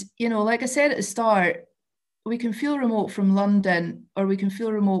 And, you know, like I said at the start, we can feel remote from London, or we can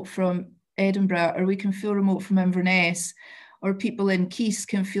feel remote from Edinburgh, or we can feel remote from Inverness, or people in Keys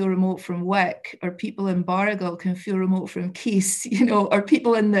can feel remote from Wick, or people in Barrigal can feel remote from Keys, you know, or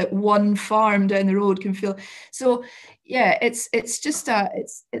people in the one farm down the road can feel. So yeah, it's just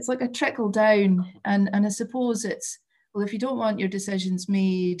it's like a trickle down, and I suppose it's, well, if you don't want your decisions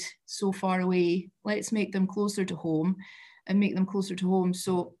made so far away, let's make them closer to home and make them closer to home.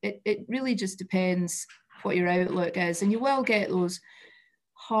 So it really just depends what your outlook is, and you will get those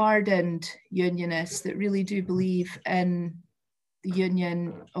hardened unionists that really do believe in the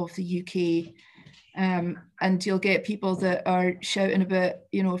union of the UK, and you'll get people that are shouting about,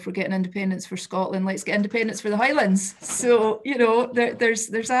 you know, if we're getting independence for Scotland, let's get independence for the Highlands. So, you know,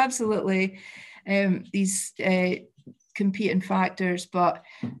 there's absolutely these competing factors, but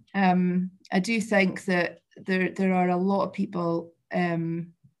I do think that there are a lot of people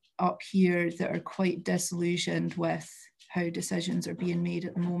up here that are quite disillusioned with how decisions are being made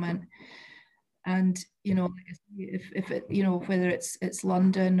at the moment. And, you know, if it, you know, whether it's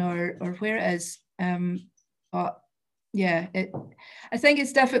London or where it is, but yeah, I think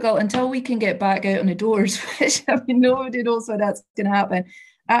it's difficult until we can get back out on the doors, which, I mean, nobody knows when that's going to happen.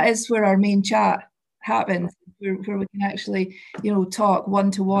 That is where our main chat happens, where we can actually, you know, talk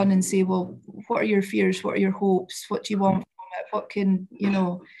one-to-one and say, well, what are your fears? What are your hopes? What do you want from it? What can, you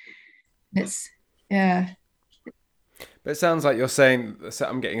know, it's, yeah. But it sounds like you're saying,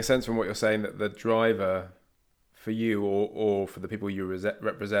 I'm getting a sense from what you're saying, that the driver for you or for the people you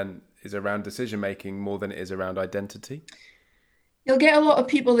represent is around decision making more than it is around identity. You'll get a lot of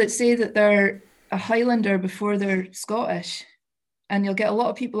people that say that they're a Highlander before they're Scottish. And you'll get a lot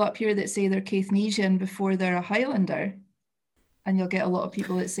of people up here that say they're Caithnessian before they're a Highlander. And you'll get a lot of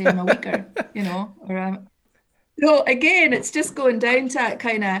people that say I'm a Weaker, you know, or I'm... So again, it's just going down to that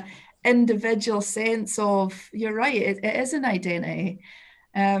kind of individual sense of, you're right, it is an identity.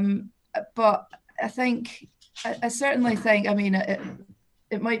 But I think, I certainly think, I mean,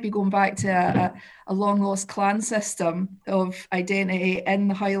 it might be going back to a long lost clan system of identity in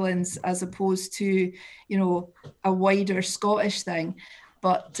the Highlands as opposed to, you know, a wider Scottish thing.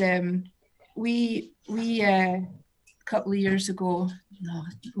 But we a couple of years ago, no,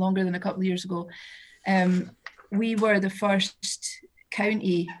 longer than a couple of years ago, we were the first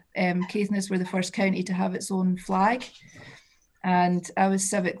county. Caithness were the first county to have its own flag, and I was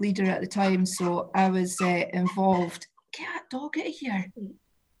civic leader at the time, so I was involved. Get that dog out of here!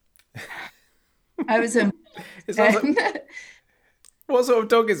 I was in. What sort of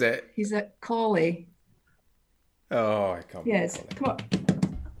dog is it? He's a collie. Oh, I can't. Yes, come on,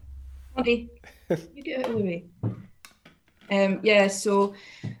 Honey, you get out of the way. Yeah, so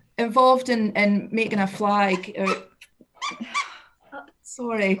involved in making a flag.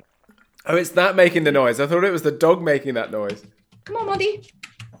 Sorry. Oh, it's that making the noise. I thought it was the dog making that noise. Come on, Muddy.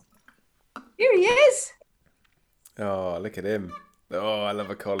 Here he is. Oh, look at him. Oh, I love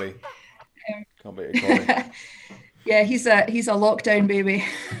a collie. Can't beat a collie. Yeah, he's a lockdown baby.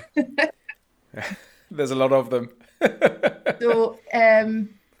 There's a lot of them. So,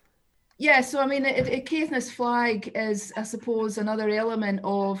 yeah, so I mean, a Caithness flag is, I suppose, another element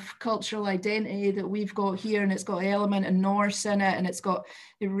of cultural identity that we've got here, and it's got an element of Norse in it, and it's got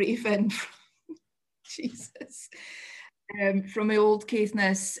the raven, Jesus, from the old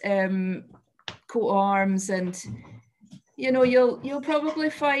Caithness coat of arms, and you know, you'll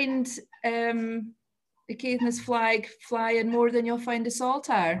probably find the Caithness flag flying more than you'll find a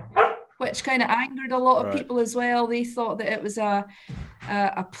saltire, which kind of angered a lot of people as well. They thought that it was a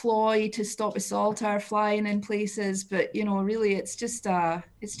ploy to stop a saltire flying in places, but you know, really, it's just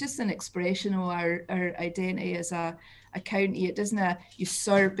an expression of our identity as a county. It doesn't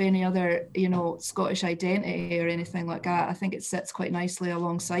usurp any other, you know, Scottish identity or anything like that. I think it sits quite nicely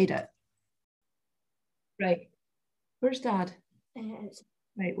alongside it. Right, where's Dad?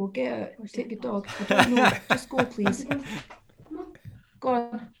 Right, we'll get it. Take your dog. I don't know. Just go, please. Go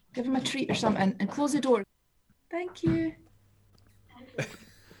on. Give him a treat or something and close the door. Thank you.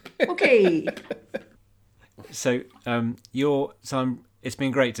 Okay. So it's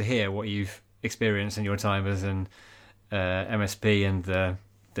been great to hear what you've experienced in your time as an MSP, and the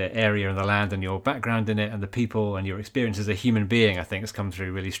area and the land and your background in it and the people and your experience as a human being. I think has come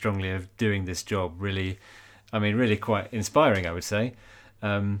through really strongly of doing this job. Really quite inspiring, I would say.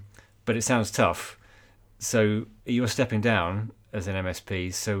 But it sounds tough. So you're stepping down as an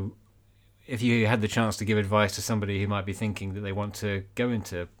MSP. So if you had the chance to give advice to somebody who might be thinking that they want to go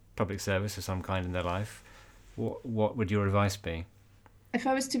into public service of some kind in their life, what would your advice be? If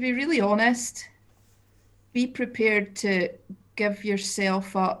I was to be really honest, be prepared to give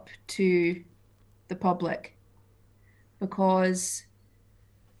yourself up to the public, because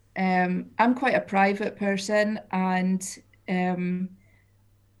I'm quite a private person, and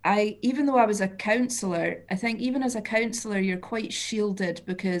even though I was a councillor, I think even as a councillor, you're quite shielded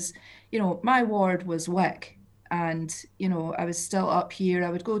because, you know, my ward was Wick, and, you know, I was still up here. I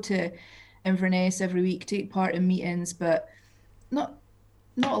would go to Inverness every week, take part in meetings, but not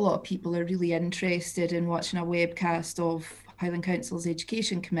a lot of people are really interested in watching a webcast of Highland Council's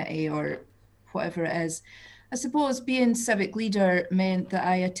Education Committee or whatever it is. I suppose being civic leader meant that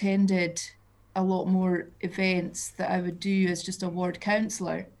I attended a lot more events that I would do as just a ward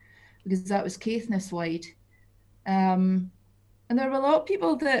councillor, because that was Caithness wide. And there were a lot of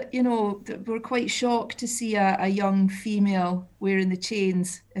people that, you know, that were quite shocked to see a young female wearing the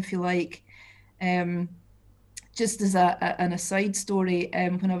chains, if you like. Just as an aside story,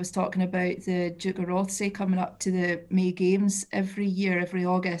 when I was talking about the Duke of Rothesay coming up to the Mey Games every year, every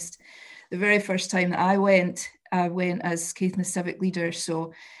August, the very first time that I went as Caithness civic leader.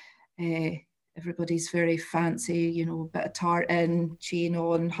 So everybody's very fancy, you know, bit of tartan, chain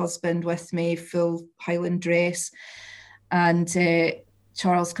on, husband with me, full Highland dress. And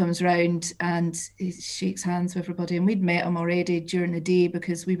Charles comes round and he shakes hands with everybody. And we'd met him already during the day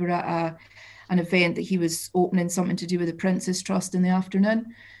because we were at an event that he was opening, something to do with the Prince's Trust in the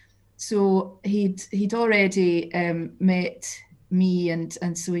afternoon. So he'd already met me,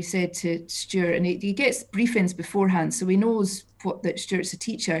 and so he said to Stuart, and he gets briefings beforehand, so he knows that Stuart's a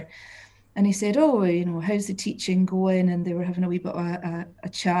teacher. And he said, oh, you know, how's the teaching going? And they were having a wee bit of a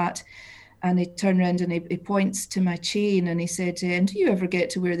chat. And he turned around and he points to my chain and he said, and do you ever get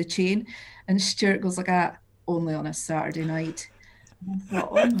to wear the chain? And Stuart goes like that, only on a Saturday night. And I thought,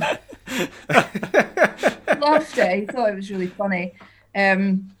 oh my. Loved it. He thought it was really funny.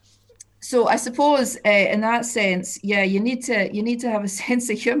 So I suppose in that sense, yeah, you need to have a sense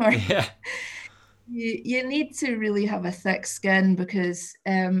of humour. Yeah. You need to really have a thick skin, because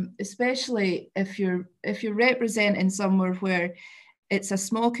especially if you're representing somewhere where it's a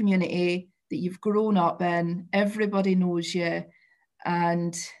small community that you've grown up in, everybody knows you,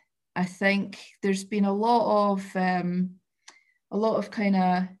 and I think there's been a lot of kind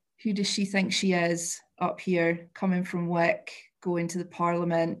of who does she think she is up here, coming from Wick, going to the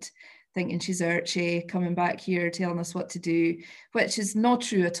Parliament, thinking she's Archie, coming back here telling us what to do, which is not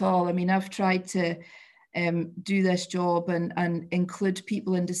true at all. I mean, I've tried to do this job and include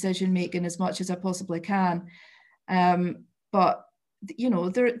people in decision making as much as I possibly can. But you know,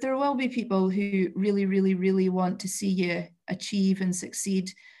 there will be people who really, really, really want to see you achieve and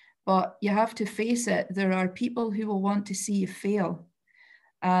succeed. But you have to face it. There are people who will want to see you fail.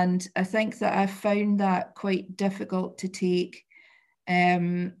 And I think that I found that quite difficult to take.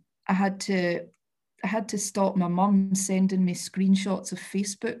 I had to stop my mum sending me screenshots of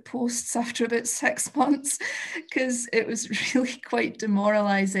Facebook posts after about 6 months, because it was really quite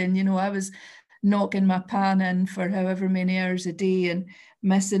demoralizing. You know, I was knocking my pan in for however many hours a day and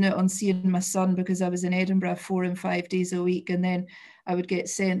missing out on seeing my son because I was in Edinburgh 4 and 5 days a week. And then I would get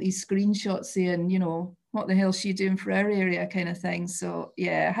sent these screenshots saying, you know, what the hell's she doing for our area kind of thing. So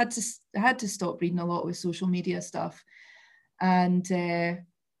yeah, I had to stop reading a lot with social media stuff. And there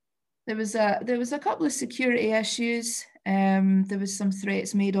was a couple of security issues. There was some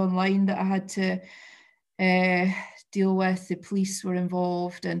threats made online that I had to deal with. The police were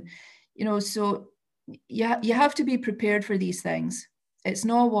involved, and you know, so you have to be prepared for these things. It's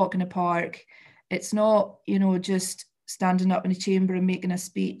not a walk in the park. It's not, you know, just standing up in a chamber and making a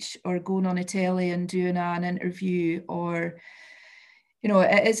speech, or going on a telly and doing an interview, or, you know,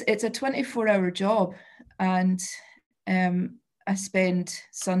 it's a 24-hour job. And I spend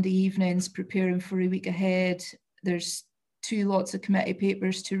Sunday evenings preparing for a week ahead. There's 2 lots of committee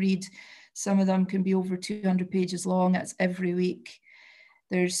papers to read. Some of them can be over 200 pages long. That's every week.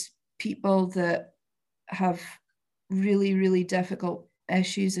 There's people that have really, really difficult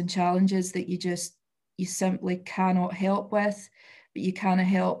issues and challenges that you simply cannot help with, but you can't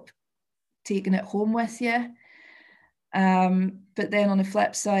help taking it home with you. But then on the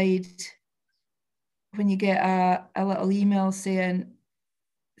flip side, when you get a little email saying,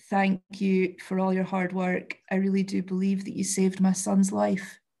 thank you for all your hard work, I really do believe that you saved my son's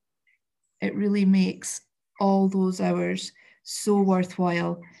life, it really makes all those hours so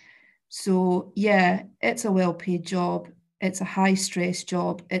worthwhile. So yeah, it's a well-paid job. It's a high-stress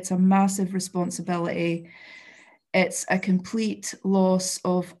job. It's a massive responsibility. It's a complete loss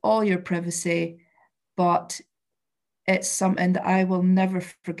of all your privacy, but it's something that I will never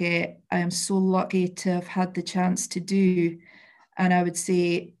forget. I am so lucky to have had the chance to do. And I would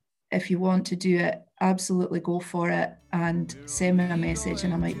say, if you want to do it, absolutely go for it, and send me a message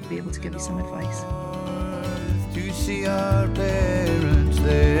and I might be able to give you some advice. To see our parents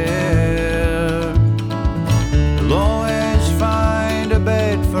there, we'll always find a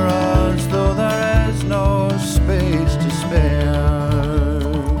bed for us, though there is no space to spare.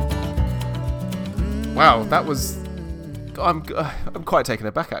 Wow, that was. I'm quite taken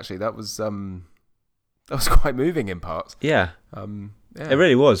aback, actually. That was quite moving in parts. Yeah. Yeah. It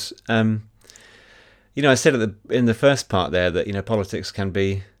really was. You know, I said in the first part there that, you know, politics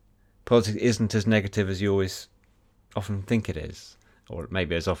isn't as negative as you always often think it is, or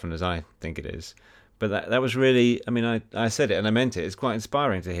maybe as often as I think it is. But that was really, I mean, I said it and I meant it. It's quite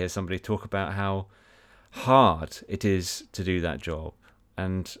inspiring to hear somebody talk about how hard it is to do that job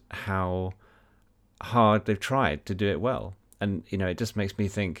and how hard they've tried to do it well. And, you know, it just makes me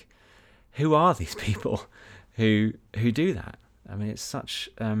think, who are these people who do that? I mean, it's such,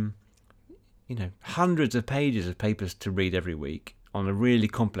 you know, hundreds of pages of papers to read every week on a really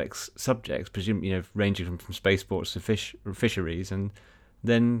complex subject, presumably, you know, ranging from spaceports to fisheries, and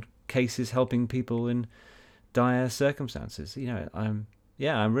then cases helping people in dire circumstances. You know,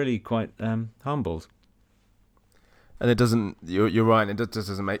 I'm really quite humbled. And it doesn't. You're right. It just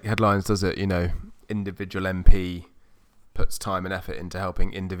doesn't make headlines, does it? You know, individual MP puts time and effort into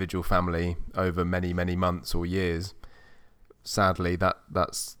helping individual family over many, many months or years. Sadly, that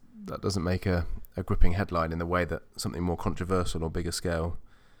doesn't make a gripping headline in the way that something more controversial or bigger scale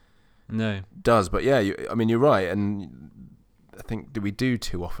does. But yeah, I mean, you're right, and I think we do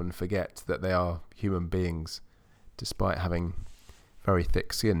too often forget that they are human beings, despite having very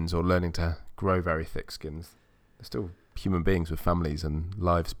thick skins or learning to grow very thick skins. They're still human beings with families and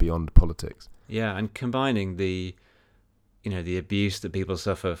lives beyond politics. Yeah, and combining the abuse that people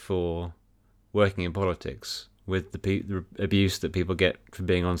suffer for working in politics with the abuse that people get for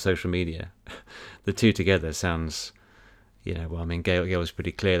being on social media, the two together sounds, you know, well, I mean, Gail was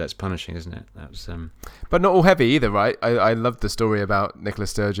pretty clear that's punishing, isn't it? That's but not all heavy either, right? I love the story about Nicola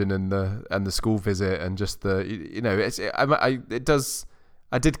Sturgeon and the school visit, and just the, you know,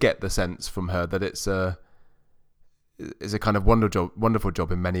 I did get the sense from her that it's a kind of wonderful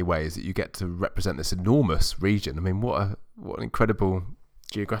job in many ways, that you get to represent this enormous region. I mean, what an incredible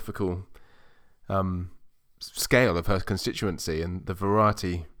geographical scale of her constituency, and the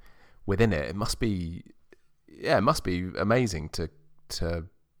variety within it. It must be amazing to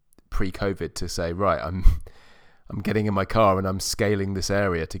pre-COVID to say, right, I'm getting in my car and I'm scaling this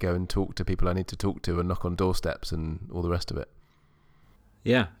area to go and talk to people I need to talk to and knock on doorsteps and all the rest of it.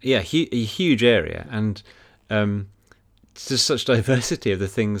 Yeah, a huge area, and just such diversity of the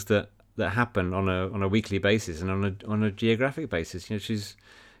things that happen on a weekly basis and on a geographic basis. She's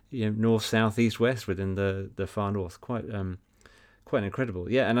north, south, east, west within the far north. Quite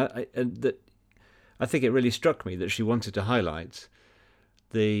incredible. Yeah, and I think it really struck me that she wanted to highlight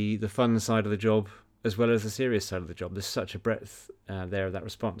the fun side of the job as well as the serious side of the job. There's such a breadth there of that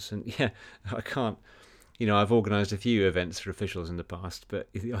response, and I can't. I've organised a few events for officials in the past, but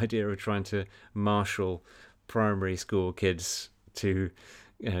the idea of trying to marshal primary school kids to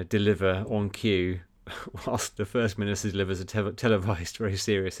deliver on cue whilst the First Minister delivers a televised, very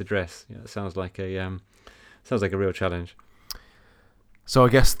serious address, it sounds like a real challenge. So I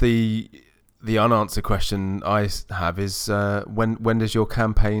guess the unanswered question I have is when does your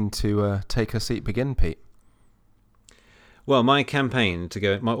campaign to take a seat begin, Pete? Well, my campaign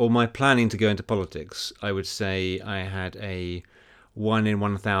my planning to go into politics, I would say I had a 1 in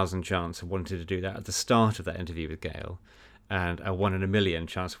 1,000 chance of wanting to do that at the start of that interview with Gail, and a 1 in a million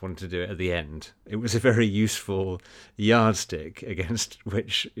chance of wanting to do it at the end. It was a very useful yardstick against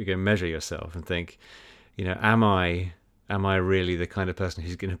which you can measure yourself and think, am I really the kind of person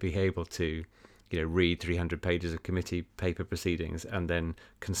who's going to be able to, read 300 pages of committee paper proceedings and then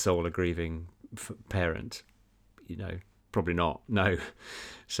console a grieving parent? Probably not. No.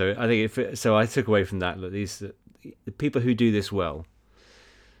 So I think I took away from that the people who do this well,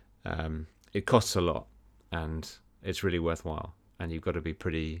 it costs a lot and it's really worthwhile, and you've got to be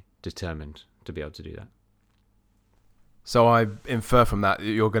pretty determined to be able to do that. So I infer from that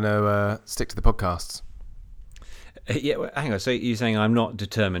you're going to stick to the podcasts. Yeah, hang on. So you're saying I'm not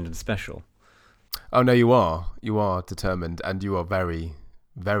determined and special? Oh no, you are. You are determined, and you are very,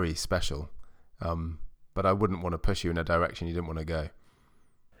 very special. But I wouldn't want to push you in a direction you didn't want to go.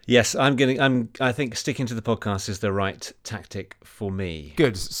 Yes, I think sticking to the podcast is the right tactic for me.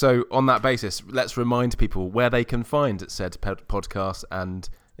 Good. So on that basis, let's remind people where they can find said podcast, and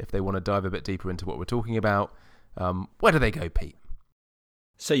if they want to dive a bit deeper into what we're talking about, where do they go, Pete?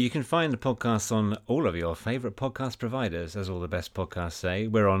 So you can find the podcast on all of your favourite podcast providers, as all the best podcasts say.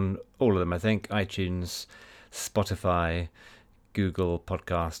 We're on all of them, I think. iTunes, Spotify, Google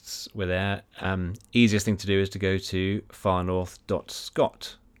Podcasts, we're there. Easiest thing to do is to go to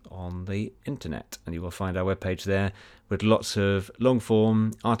farnorth.scot on the internet, and you will find our webpage there with lots of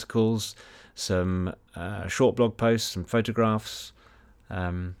long-form articles, some short blog posts, some photographs.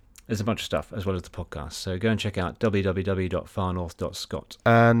 There's a bunch of stuff, as well as the podcast. So go and check out www.farnorth.scot.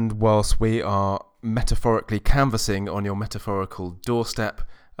 And whilst we are metaphorically canvassing on your metaphorical doorstep,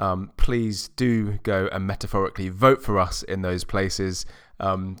 please do go and metaphorically vote for us in those places.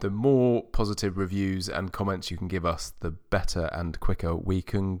 The more positive reviews and comments you can give us, the better and quicker we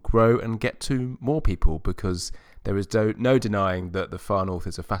can grow and get to more people, because there is no denying that the Far North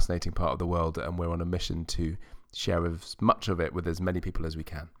is a fascinating part of the world, and we're on a mission to share as much of it with as many people as we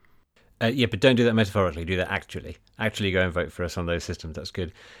can. But don't do that metaphorically, do that actually. Actually go and vote for us on those systems, that's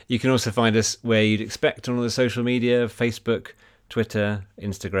good. You can also find us where you'd expect on all the social media, Facebook, Twitter,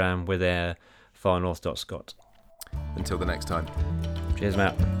 Instagram, we're there, farnorth.scot. Until the next time. Cheers,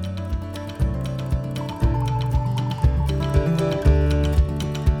 Matt. The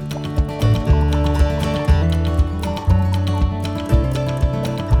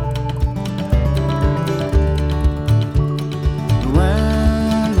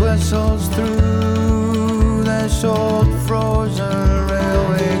wind whistles through this old frozen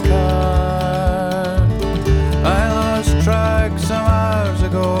railway car. I lost track some hours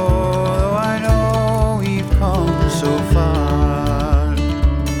ago, though I know we've come so far.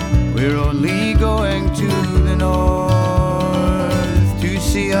 We're only going to the north to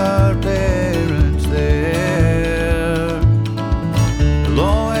see our parents there. We'll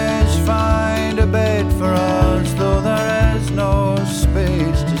always find a bed for us.